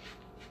level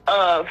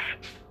of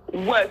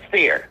what's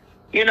there.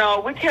 You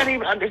know, we can't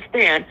even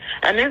understand.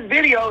 And this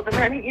video, the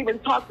man, he even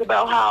talked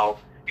about how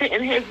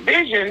in his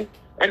vision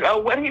and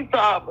what he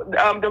saw,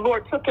 the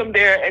Lord took him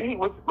there, and he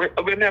was,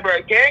 remember,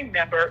 a gang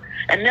member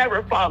and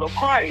never followed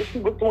Christ. He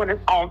was doing his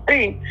own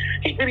thing.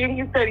 He said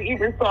he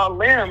even saw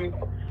limbs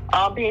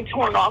being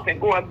torn off and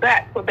going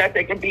back so that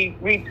they can be,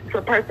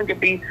 the person could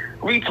be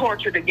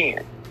re-tortured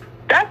again.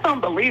 That's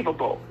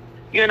unbelievable,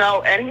 you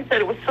know. And he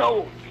said it was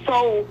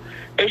so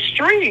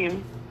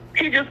extreme.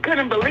 He just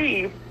couldn't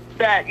believe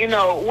that, you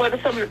know, what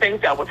are some of the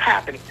things that was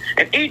happening.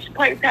 And each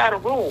place had a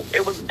room.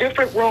 It was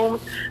different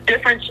rooms,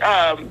 different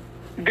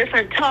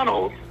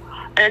tunnels,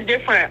 and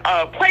different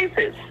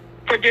places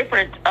for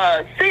different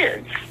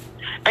sins.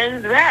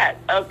 And that,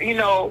 you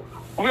know,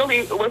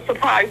 really was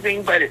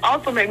surprising. But it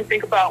also made me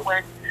think about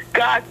when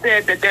God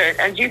said that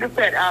and Jesus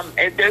said,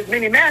 there's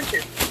many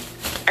mansions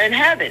in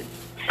heaven.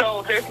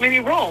 So there's many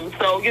rooms.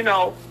 So, you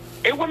know,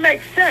 it would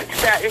make sense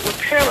that it would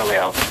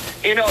parallel,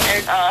 you know,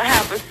 and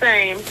have the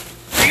same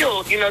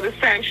field, you know, the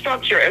same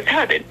structure as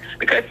heaven.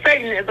 Because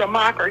Satan is a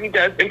mocker. He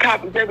does and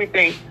copies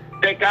everything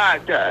that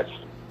God does.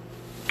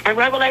 In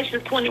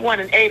Revelation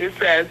 21:8, it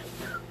says,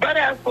 but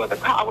as for the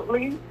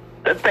cowardly,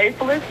 the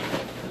faithless,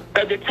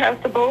 the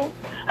detestable,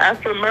 as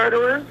for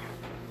murderers,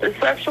 the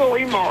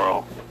sexually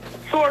immoral,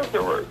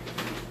 sorcerers,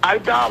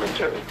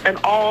 idolaters, and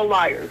all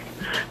liars,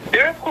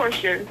 their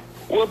portion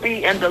will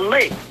be in the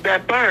lake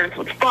that burns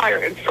with fire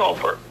and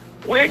sulfur,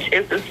 which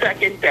is the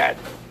second death.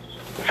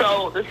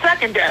 So the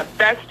second death,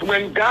 that's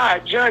when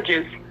God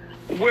judges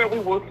where we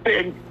will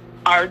spend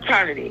our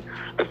eternity.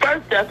 The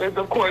first death is,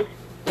 of course,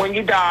 when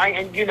you die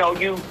and, you know,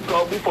 you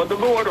go before the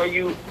Lord, or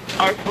you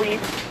are asleep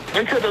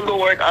until the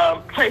Lord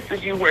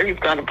places you where he's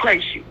going to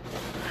place you.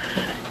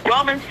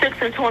 Romans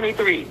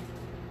 6:23,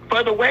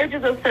 for the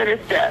wages of sin is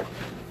death,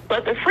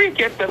 but the free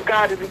gift of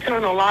God is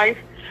eternal life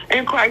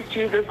in Christ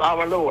Jesus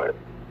our Lord.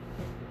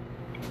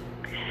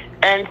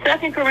 And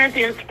 2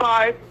 Corinthians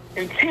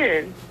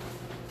 5:10,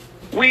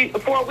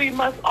 for we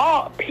must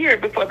all appear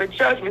before the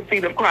judgment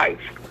seat of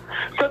Christ,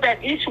 so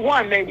that each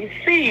one may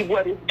receive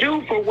what is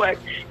due for what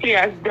he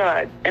has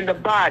done in the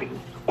body,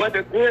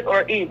 whether good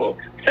or evil.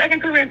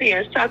 2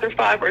 Corinthians chapter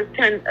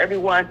 5:10,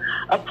 everyone,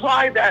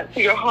 apply that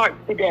to your hearts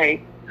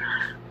today.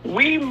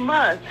 We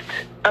must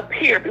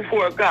appear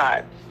before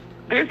God.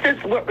 This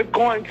is what we're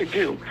going to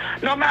do.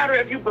 No matter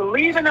if you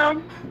believe in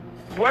him,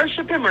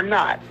 worship him or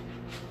not.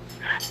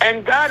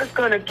 And God is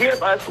going to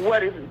give us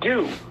what is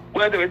due,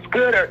 whether it's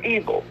good or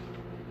evil.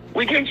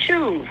 We can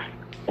choose.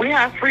 We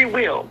have free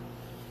will.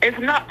 It's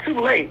not too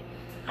late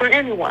for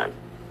anyone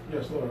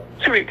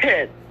to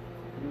repent.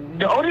 Mm-hmm.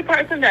 The only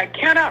person that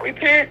cannot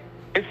repent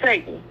is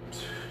Satan.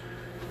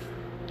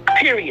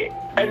 Period.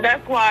 And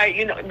that's why,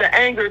 you know, the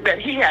anger that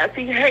he has,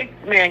 he hates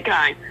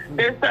mankind.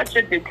 There's such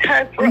a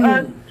detest for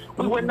us,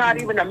 we would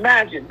not even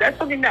imagine. That's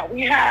something that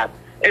we have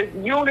is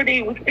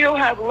unity. We still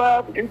have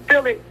love. We can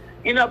feel it,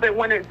 you know, but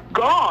when it's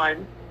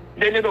gone,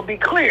 then it'll be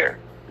clear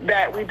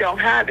that we don't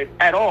have it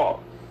at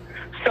all.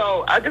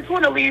 So I just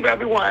want to leave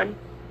everyone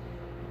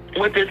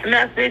with this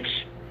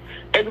message.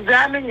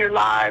 Examine your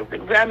lives,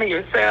 examine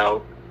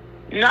yourselves.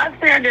 Not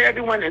saying that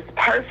everyone is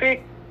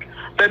perfect,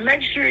 but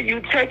make sure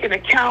you take into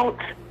account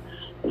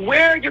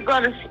where you're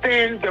going to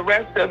spend the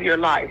rest of your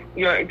life,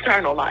 your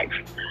eternal life.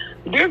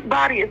 This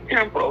body is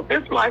temporal.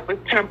 This life is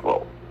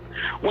temporal.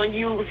 When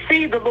you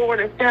see the Lord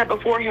and stand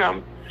before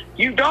him,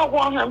 you don't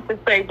want him to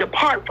say,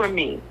 depart from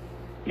me,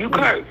 you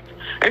cursed,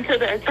 into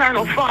the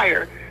eternal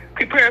fire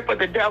prepared for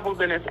the devils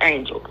and his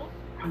angels.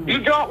 You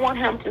don't want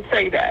him to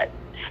say that.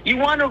 You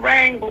want to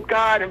reign with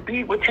God and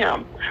be with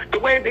him the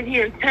way that he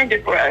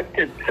intended for us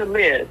to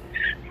live.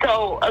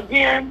 So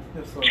again,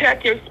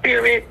 check your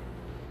spirit,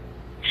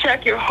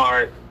 check your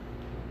heart,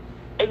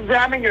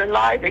 examine your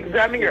life,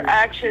 examine your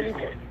actions.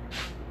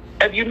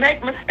 If you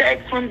make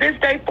mistakes from this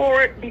day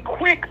forward, be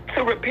quick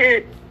to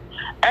repent.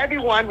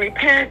 Everyone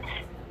repent,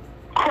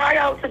 cry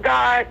out to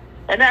God,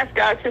 and ask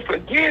God to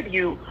forgive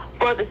you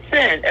for the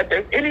sin. If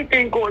there's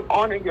anything going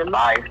on in your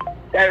life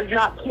that is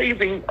not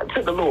pleasing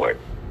to the Lord,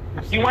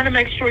 you want to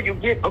make sure you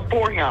get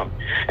before him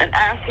and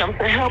ask him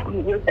to help you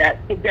with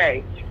that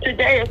today.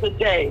 Today is a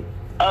day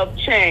of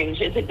change.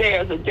 Today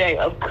is a day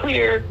of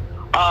clear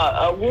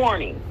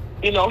warning.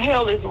 You know,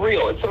 hell is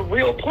real. It's a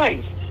real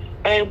place.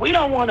 And we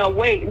don't want to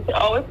wait and say,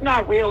 oh, it's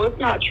not real, it's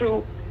not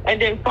true.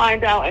 and then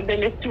find out, and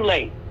then it's too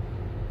late.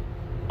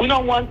 We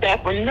don't want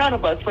that for none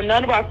of us, for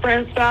none of our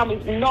friends,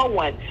 families, no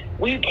one.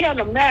 We can't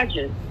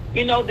imagine.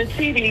 The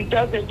TV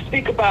doesn't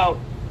speak about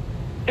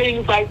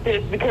things like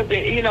this because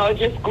it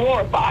just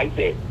glorifies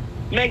it,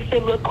 makes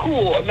it look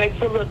cool, it makes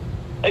it look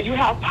you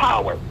have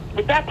power.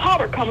 But that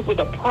power comes with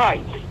a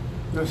price.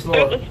 Yes,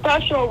 There's a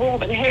special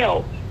room in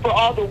hell for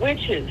all the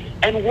witches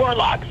and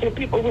warlocks and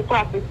people who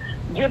practice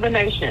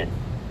divination.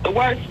 The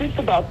word speaks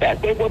about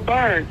that. They will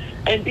burn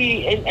and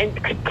be in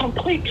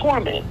complete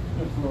torment.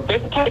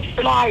 There's a place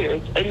for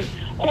liars and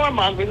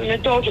whoremongers and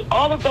indulgence.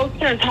 All of those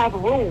sins have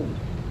rooms.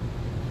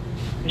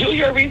 Do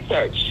your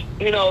research.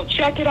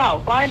 Check it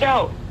out. Find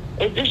out.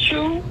 Is this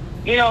true?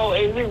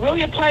 Is it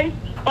really a place?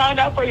 Find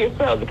out for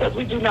yourself, because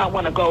we do not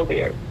want to go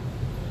there.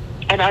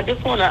 And I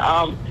just want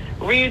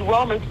to read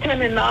Romans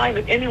 10:9.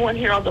 If anyone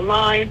here on the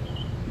line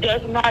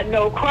does not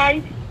know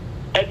Christ,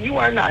 if you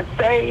are not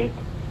saved,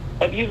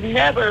 if you've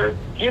never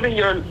given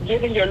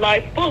your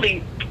life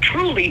fully,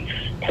 truly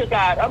to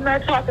God, I'm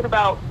not talking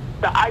about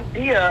the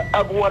idea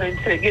of wanting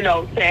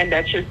to, saying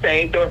that you're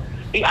saved, or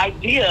the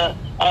idea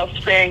of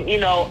saying,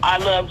 I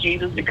love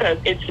Jesus because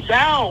it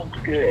sounds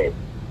good.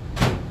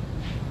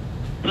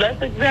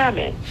 Let's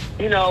examine,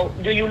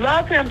 do you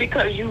love him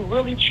because you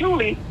really,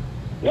 truly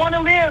want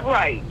to live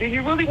right? Do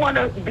you really want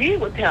to be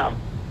with him?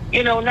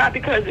 Not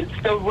because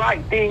it's the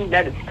right thing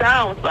that it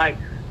sounds like,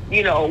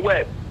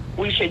 what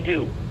we should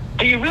do.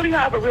 Do you really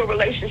have a real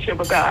relationship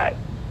with God?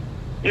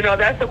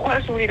 That's the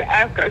question we need to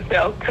ask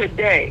ourselves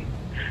today.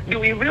 Do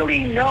we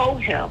really know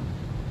him?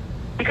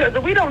 Because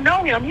if we don't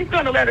know him, he's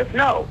going to let us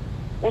know.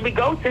 When we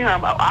go to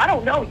him, I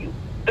don't know you.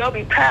 There'll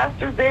be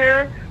pastors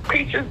there,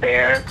 preachers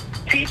there,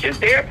 teachers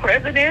there,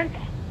 presidents,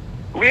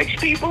 rich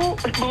people,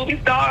 movie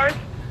stars,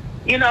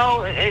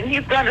 and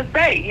he's going to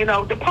say,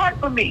 depart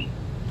from me.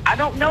 I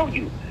don't know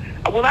you.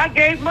 Well, I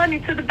gave money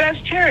to the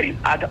best charities.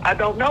 I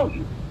don't know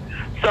you.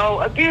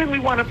 So, again, we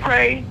want to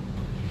pray.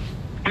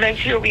 Make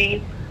sure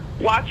we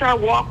watch our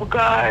walk with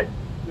God.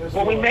 Yes,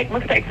 when we make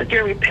mistakes,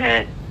 again,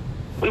 repent.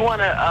 We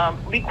want to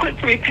be quick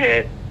to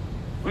repent.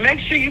 Make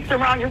sure you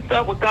surround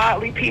yourself with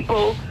godly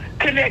people.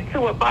 Connect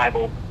to a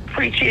Bible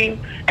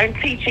preaching and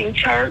teaching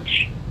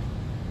church.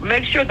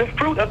 Make sure the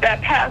fruit of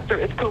that pastor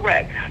is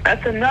correct.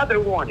 That's another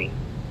warning.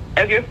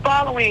 If you're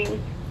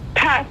following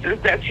pastors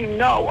that you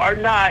know are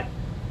not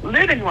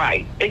living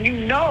right, and you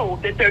know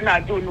that they're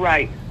not doing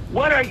right,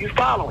 what are you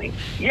following?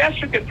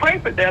 Yes, you can pray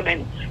for them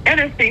and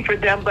intercede for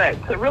them, but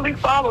to really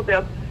follow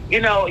them,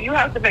 you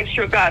have to make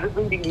sure God is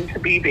leading you to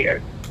be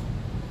there.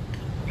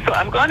 So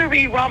I'm going to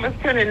read Romans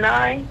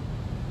 10:9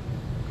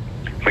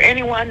 for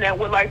anyone that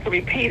would like to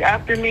repeat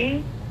after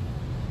me.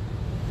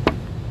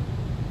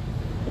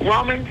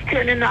 Romans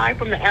 10:9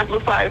 from the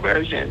Amplified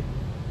Version.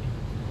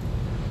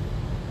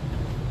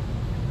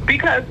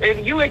 Because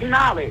if you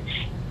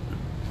acknowledge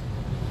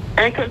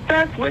and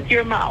confess with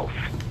your mouth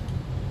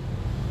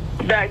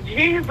that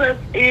Jesus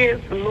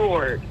is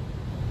Lord,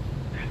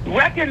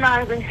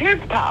 recognizing his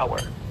power,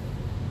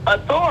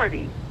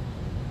 authority,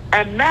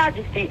 and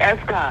majesty as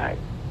God,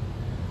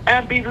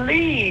 and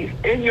believe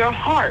in your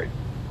heart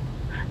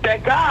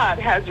that God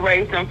has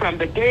raised him from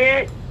the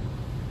dead,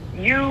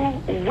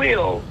 you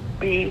will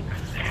be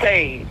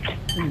saved.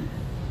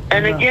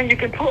 And again, you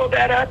can pull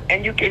that up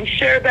and you can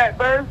share that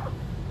verse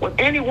with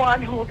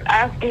anyone who's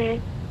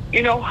asking,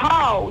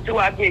 how do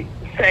I get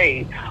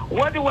saved?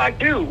 What do I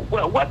do?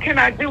 What can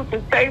I do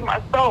to save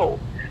my soul?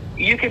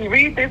 You can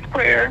read this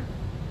prayer.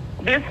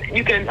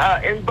 You can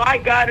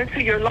invite God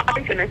into your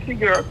life and into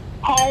your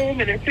home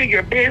and into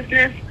your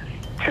business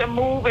to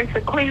move and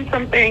to clean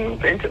some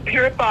things and to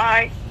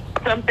purify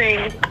some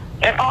things.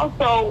 And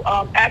also,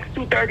 Acts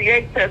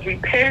 2:38 says,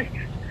 repent,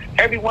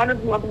 every one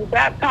of you will be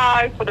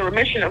baptized for the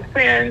remission of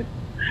sins,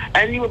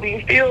 and you will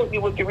be filled,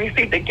 you will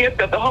receive the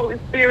gift of the Holy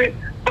Spirit,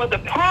 for the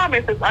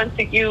promise is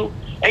unto you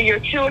and your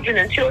children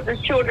and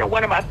children's children,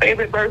 one of my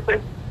favorite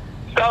verses.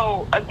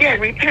 So, again,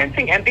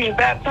 repenting and being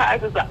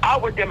baptized is an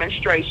outward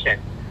demonstration.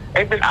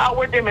 It's an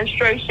outward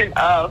demonstration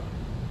of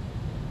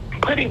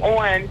putting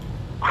on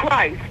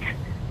Christ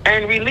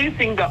and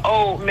releasing the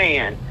old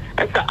man.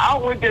 It's an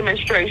outward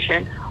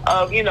demonstration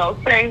of,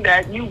 saying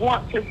that you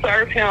want to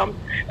serve him.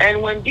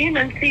 And when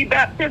demons see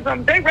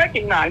baptism, they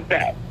recognize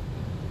that.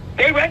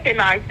 They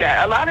recognize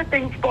that. A lot of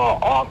things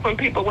fall off from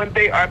people when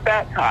they are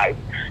baptized.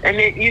 And,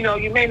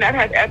 you may not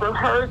have ever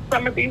heard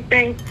some of these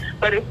things,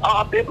 but it's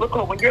all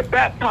biblical. When you're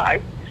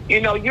baptized,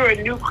 you're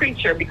a new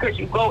creature because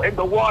you go in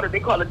the water. They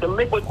call it the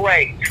liquid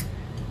grave.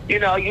 You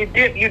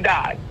dip, you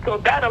die. So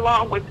that,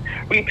 along with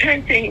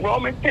repenting,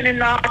 Romans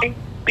 10:9,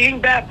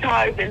 being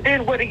baptized, and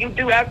then what do you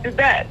do after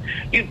that?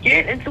 You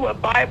get into a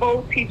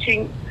Bible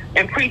teaching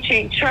and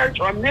preaching church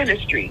or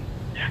ministry.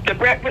 The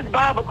Breakfast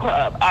Bible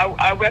Club,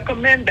 I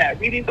recommend that.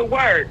 Reading the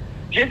Word,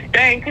 just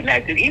staying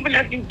connected. Even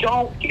if you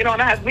don't get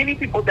on, I have many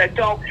people that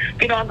don't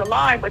get on the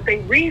line, but they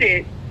read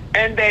it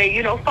and they,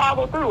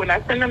 follow through. And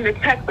I send them the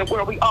text of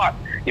where we are.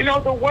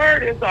 The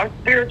Word is our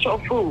spiritual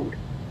food.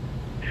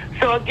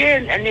 So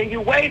again, and then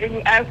you wait and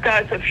you ask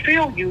God to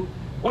fill you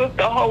with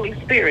the Holy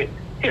Spirit.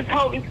 His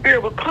Holy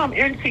Spirit will come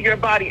into your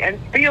body and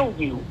fill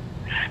you.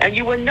 And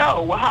you will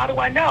know. Well, how do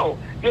I know?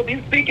 You'll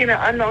be speaking in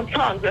unknown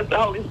tongues as the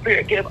Holy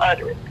Spirit give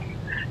utterance.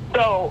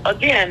 So,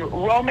 again,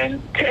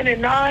 Romans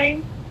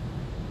 10:9,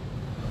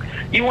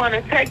 you want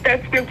to take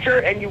that scripture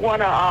and you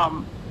want to,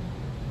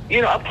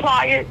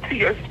 apply it to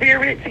your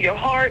spirit, to your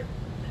heart,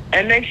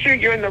 and make sure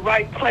you're in the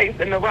right place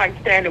and the right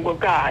standing with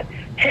God.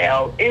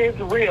 Hell is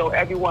real,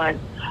 everyone.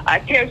 I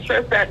can't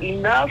stress that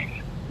enough.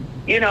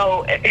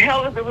 Hell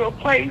is a real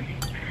place,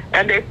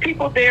 and there's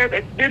people there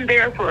that's been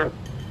there for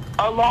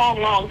a long,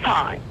 long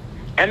time,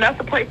 and that's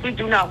a place we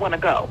do not want to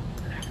go.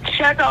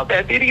 Check out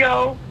that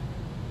video.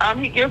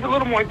 He gives a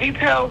little more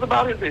details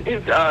about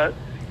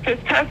his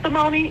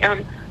testimony,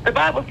 and the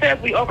Bible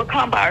says we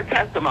overcome by our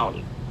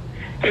testimony.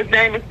 His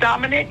name is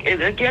Dominic,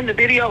 and again, the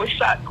video was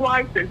shot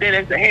twice and then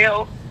into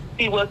hell.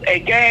 He was a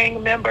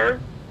gang member.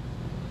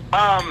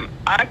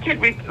 I could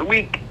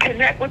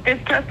reconnect with this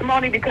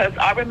testimony because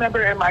I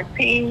remember in my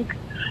teens,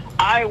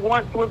 I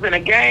once was in a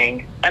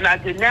gang, and I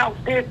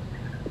denounced it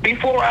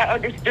before I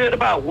understood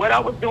about what I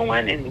was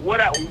doing and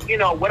what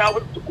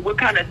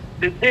kind of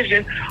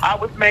decision I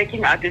was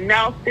making. I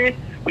denounced it,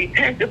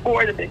 repented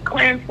for it, and been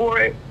cleansed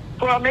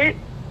from it.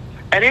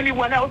 And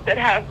anyone else that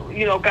has,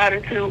 got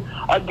into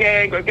a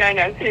gang or gang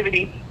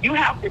activity, you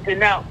have to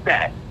denounce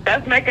that.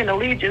 That's making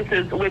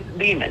allegiances with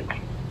demons.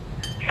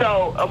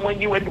 So when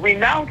you would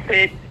renounce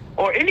it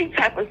or any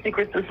type of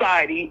secret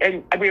society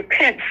and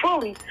repent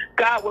fully,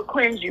 God will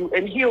cleanse you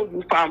and heal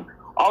you from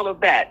all of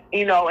that,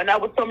 and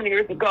that was so many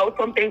years ago.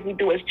 Some things we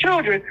do as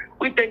children,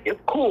 we think is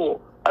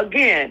cool.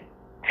 Again,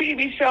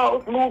 TV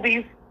shows,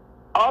 movies,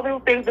 all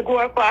those things that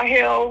glorify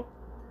hell.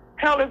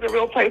 Hell is a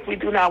real place we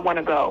do not want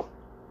to go.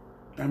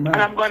 Amen.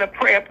 And I'm going to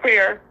pray a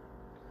prayer.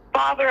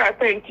 Father, I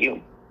thank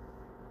you.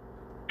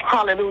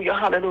 Hallelujah,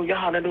 hallelujah,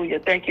 hallelujah.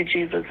 Thank you,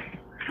 Jesus.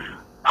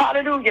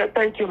 Hallelujah.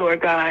 Thank you,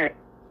 Lord God.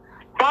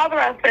 Father,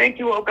 I thank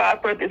you, oh God,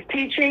 for this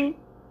teaching.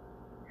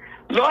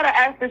 Lord, I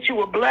ask that you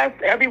will bless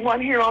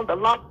everyone here on the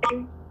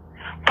line.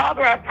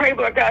 Father, I pray,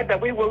 Lord God, that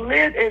we will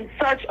live in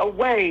such a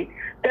way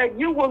that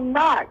you will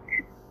not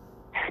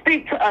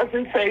speak to us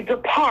and say,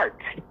 depart.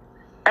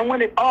 And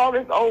when it all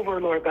is over,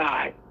 Lord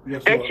God,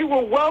 yes, that Lord, you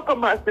will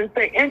welcome us and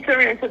say,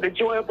 enter into the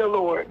joy of the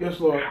Lord. Yes,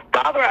 Lord.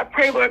 Father, I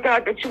pray, Lord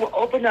God, that you will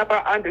open up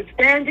our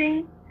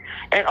understanding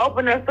and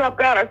open us up,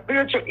 God, our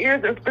spiritual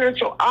ears and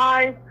spiritual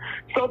eyes,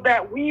 so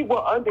that we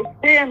will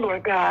understand,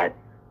 Lord God,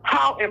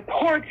 how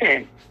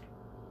important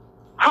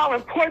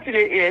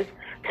it is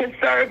to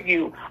serve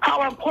you,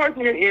 how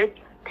important it is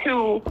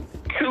to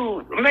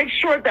make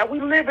sure that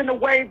we live in a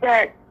way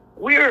that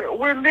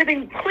we're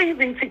living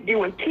pleasing to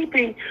you and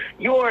keeping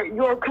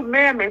your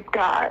commandments,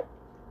 God.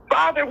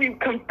 Father, we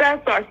confess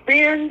our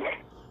sins.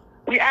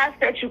 We ask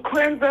that you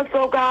cleanse us,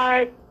 oh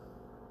God.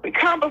 We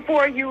come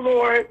before you,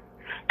 Lord.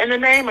 In the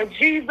name of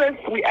Jesus,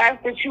 we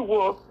ask that you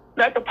will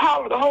let the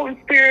power of the Holy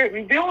Spirit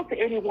reveal to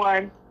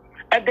anyone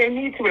that they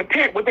need to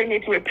repent, what they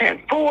need to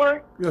repent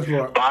for. Yes,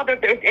 Lord. Father,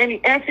 if there's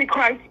any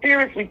antichrist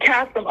spirits, we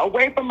cast them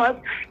away from us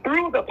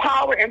through the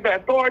power and the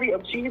authority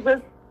of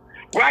Jesus.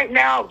 Right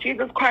now,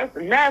 Jesus Christ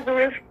of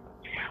Nazareth.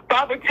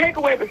 Father, take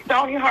away the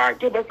stony heart,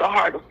 give us a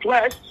heart of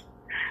flesh.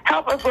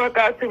 Help us, Lord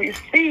God, to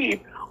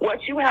receive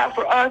what you have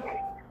for us.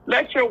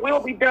 Let your will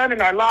be done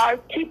in our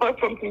lives. Keep us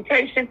from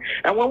temptation.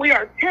 And when we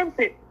are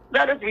tempted,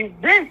 let us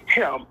resist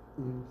him.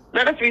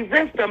 Let us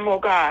resist him, oh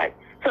God,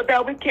 so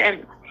that we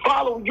can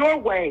follow your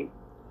way.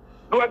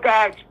 Lord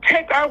God,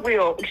 take our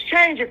will,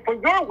 exchange it for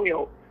your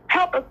will.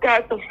 Help us,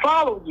 God, to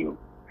follow you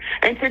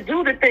and to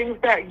do the things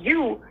that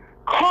you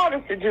called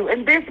us to do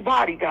in this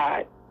body,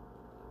 God,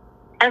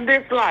 and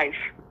this life.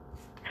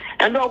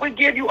 And Lord, we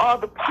give you all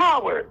the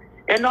power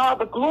and all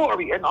the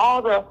glory and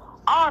all the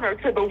honor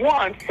to the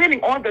one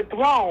sitting on the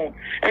throne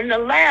and the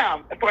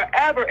Lamb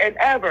forever and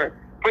ever.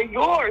 For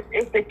yours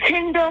is the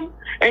kingdom,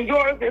 and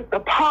yours is the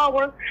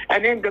power,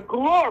 and in the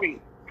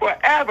glory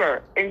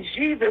forever. In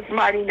Jesus'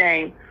 mighty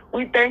name,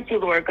 we thank you,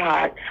 Lord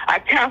God. I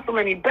cancel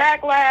any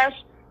backlash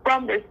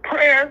from this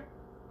prayer.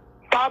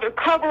 Father,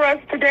 cover us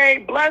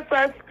today. Bless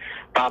us.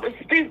 Father,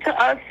 speak to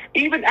us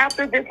even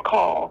after this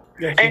call.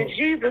 Yes, in Lord.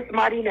 Jesus'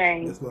 mighty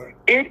name, Yes, Lord.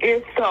 It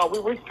is so. We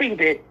receive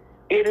it.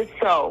 It is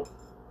so.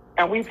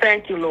 And we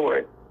thank you,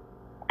 Lord.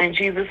 In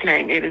Jesus'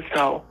 name, it is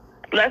so.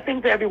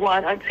 Blessings,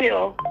 everyone.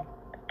 Until...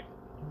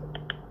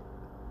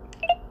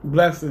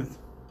 Blessings.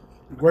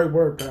 Great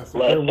word, Pastor.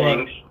 Great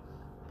word.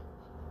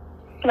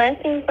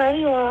 Blessings, love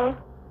you all.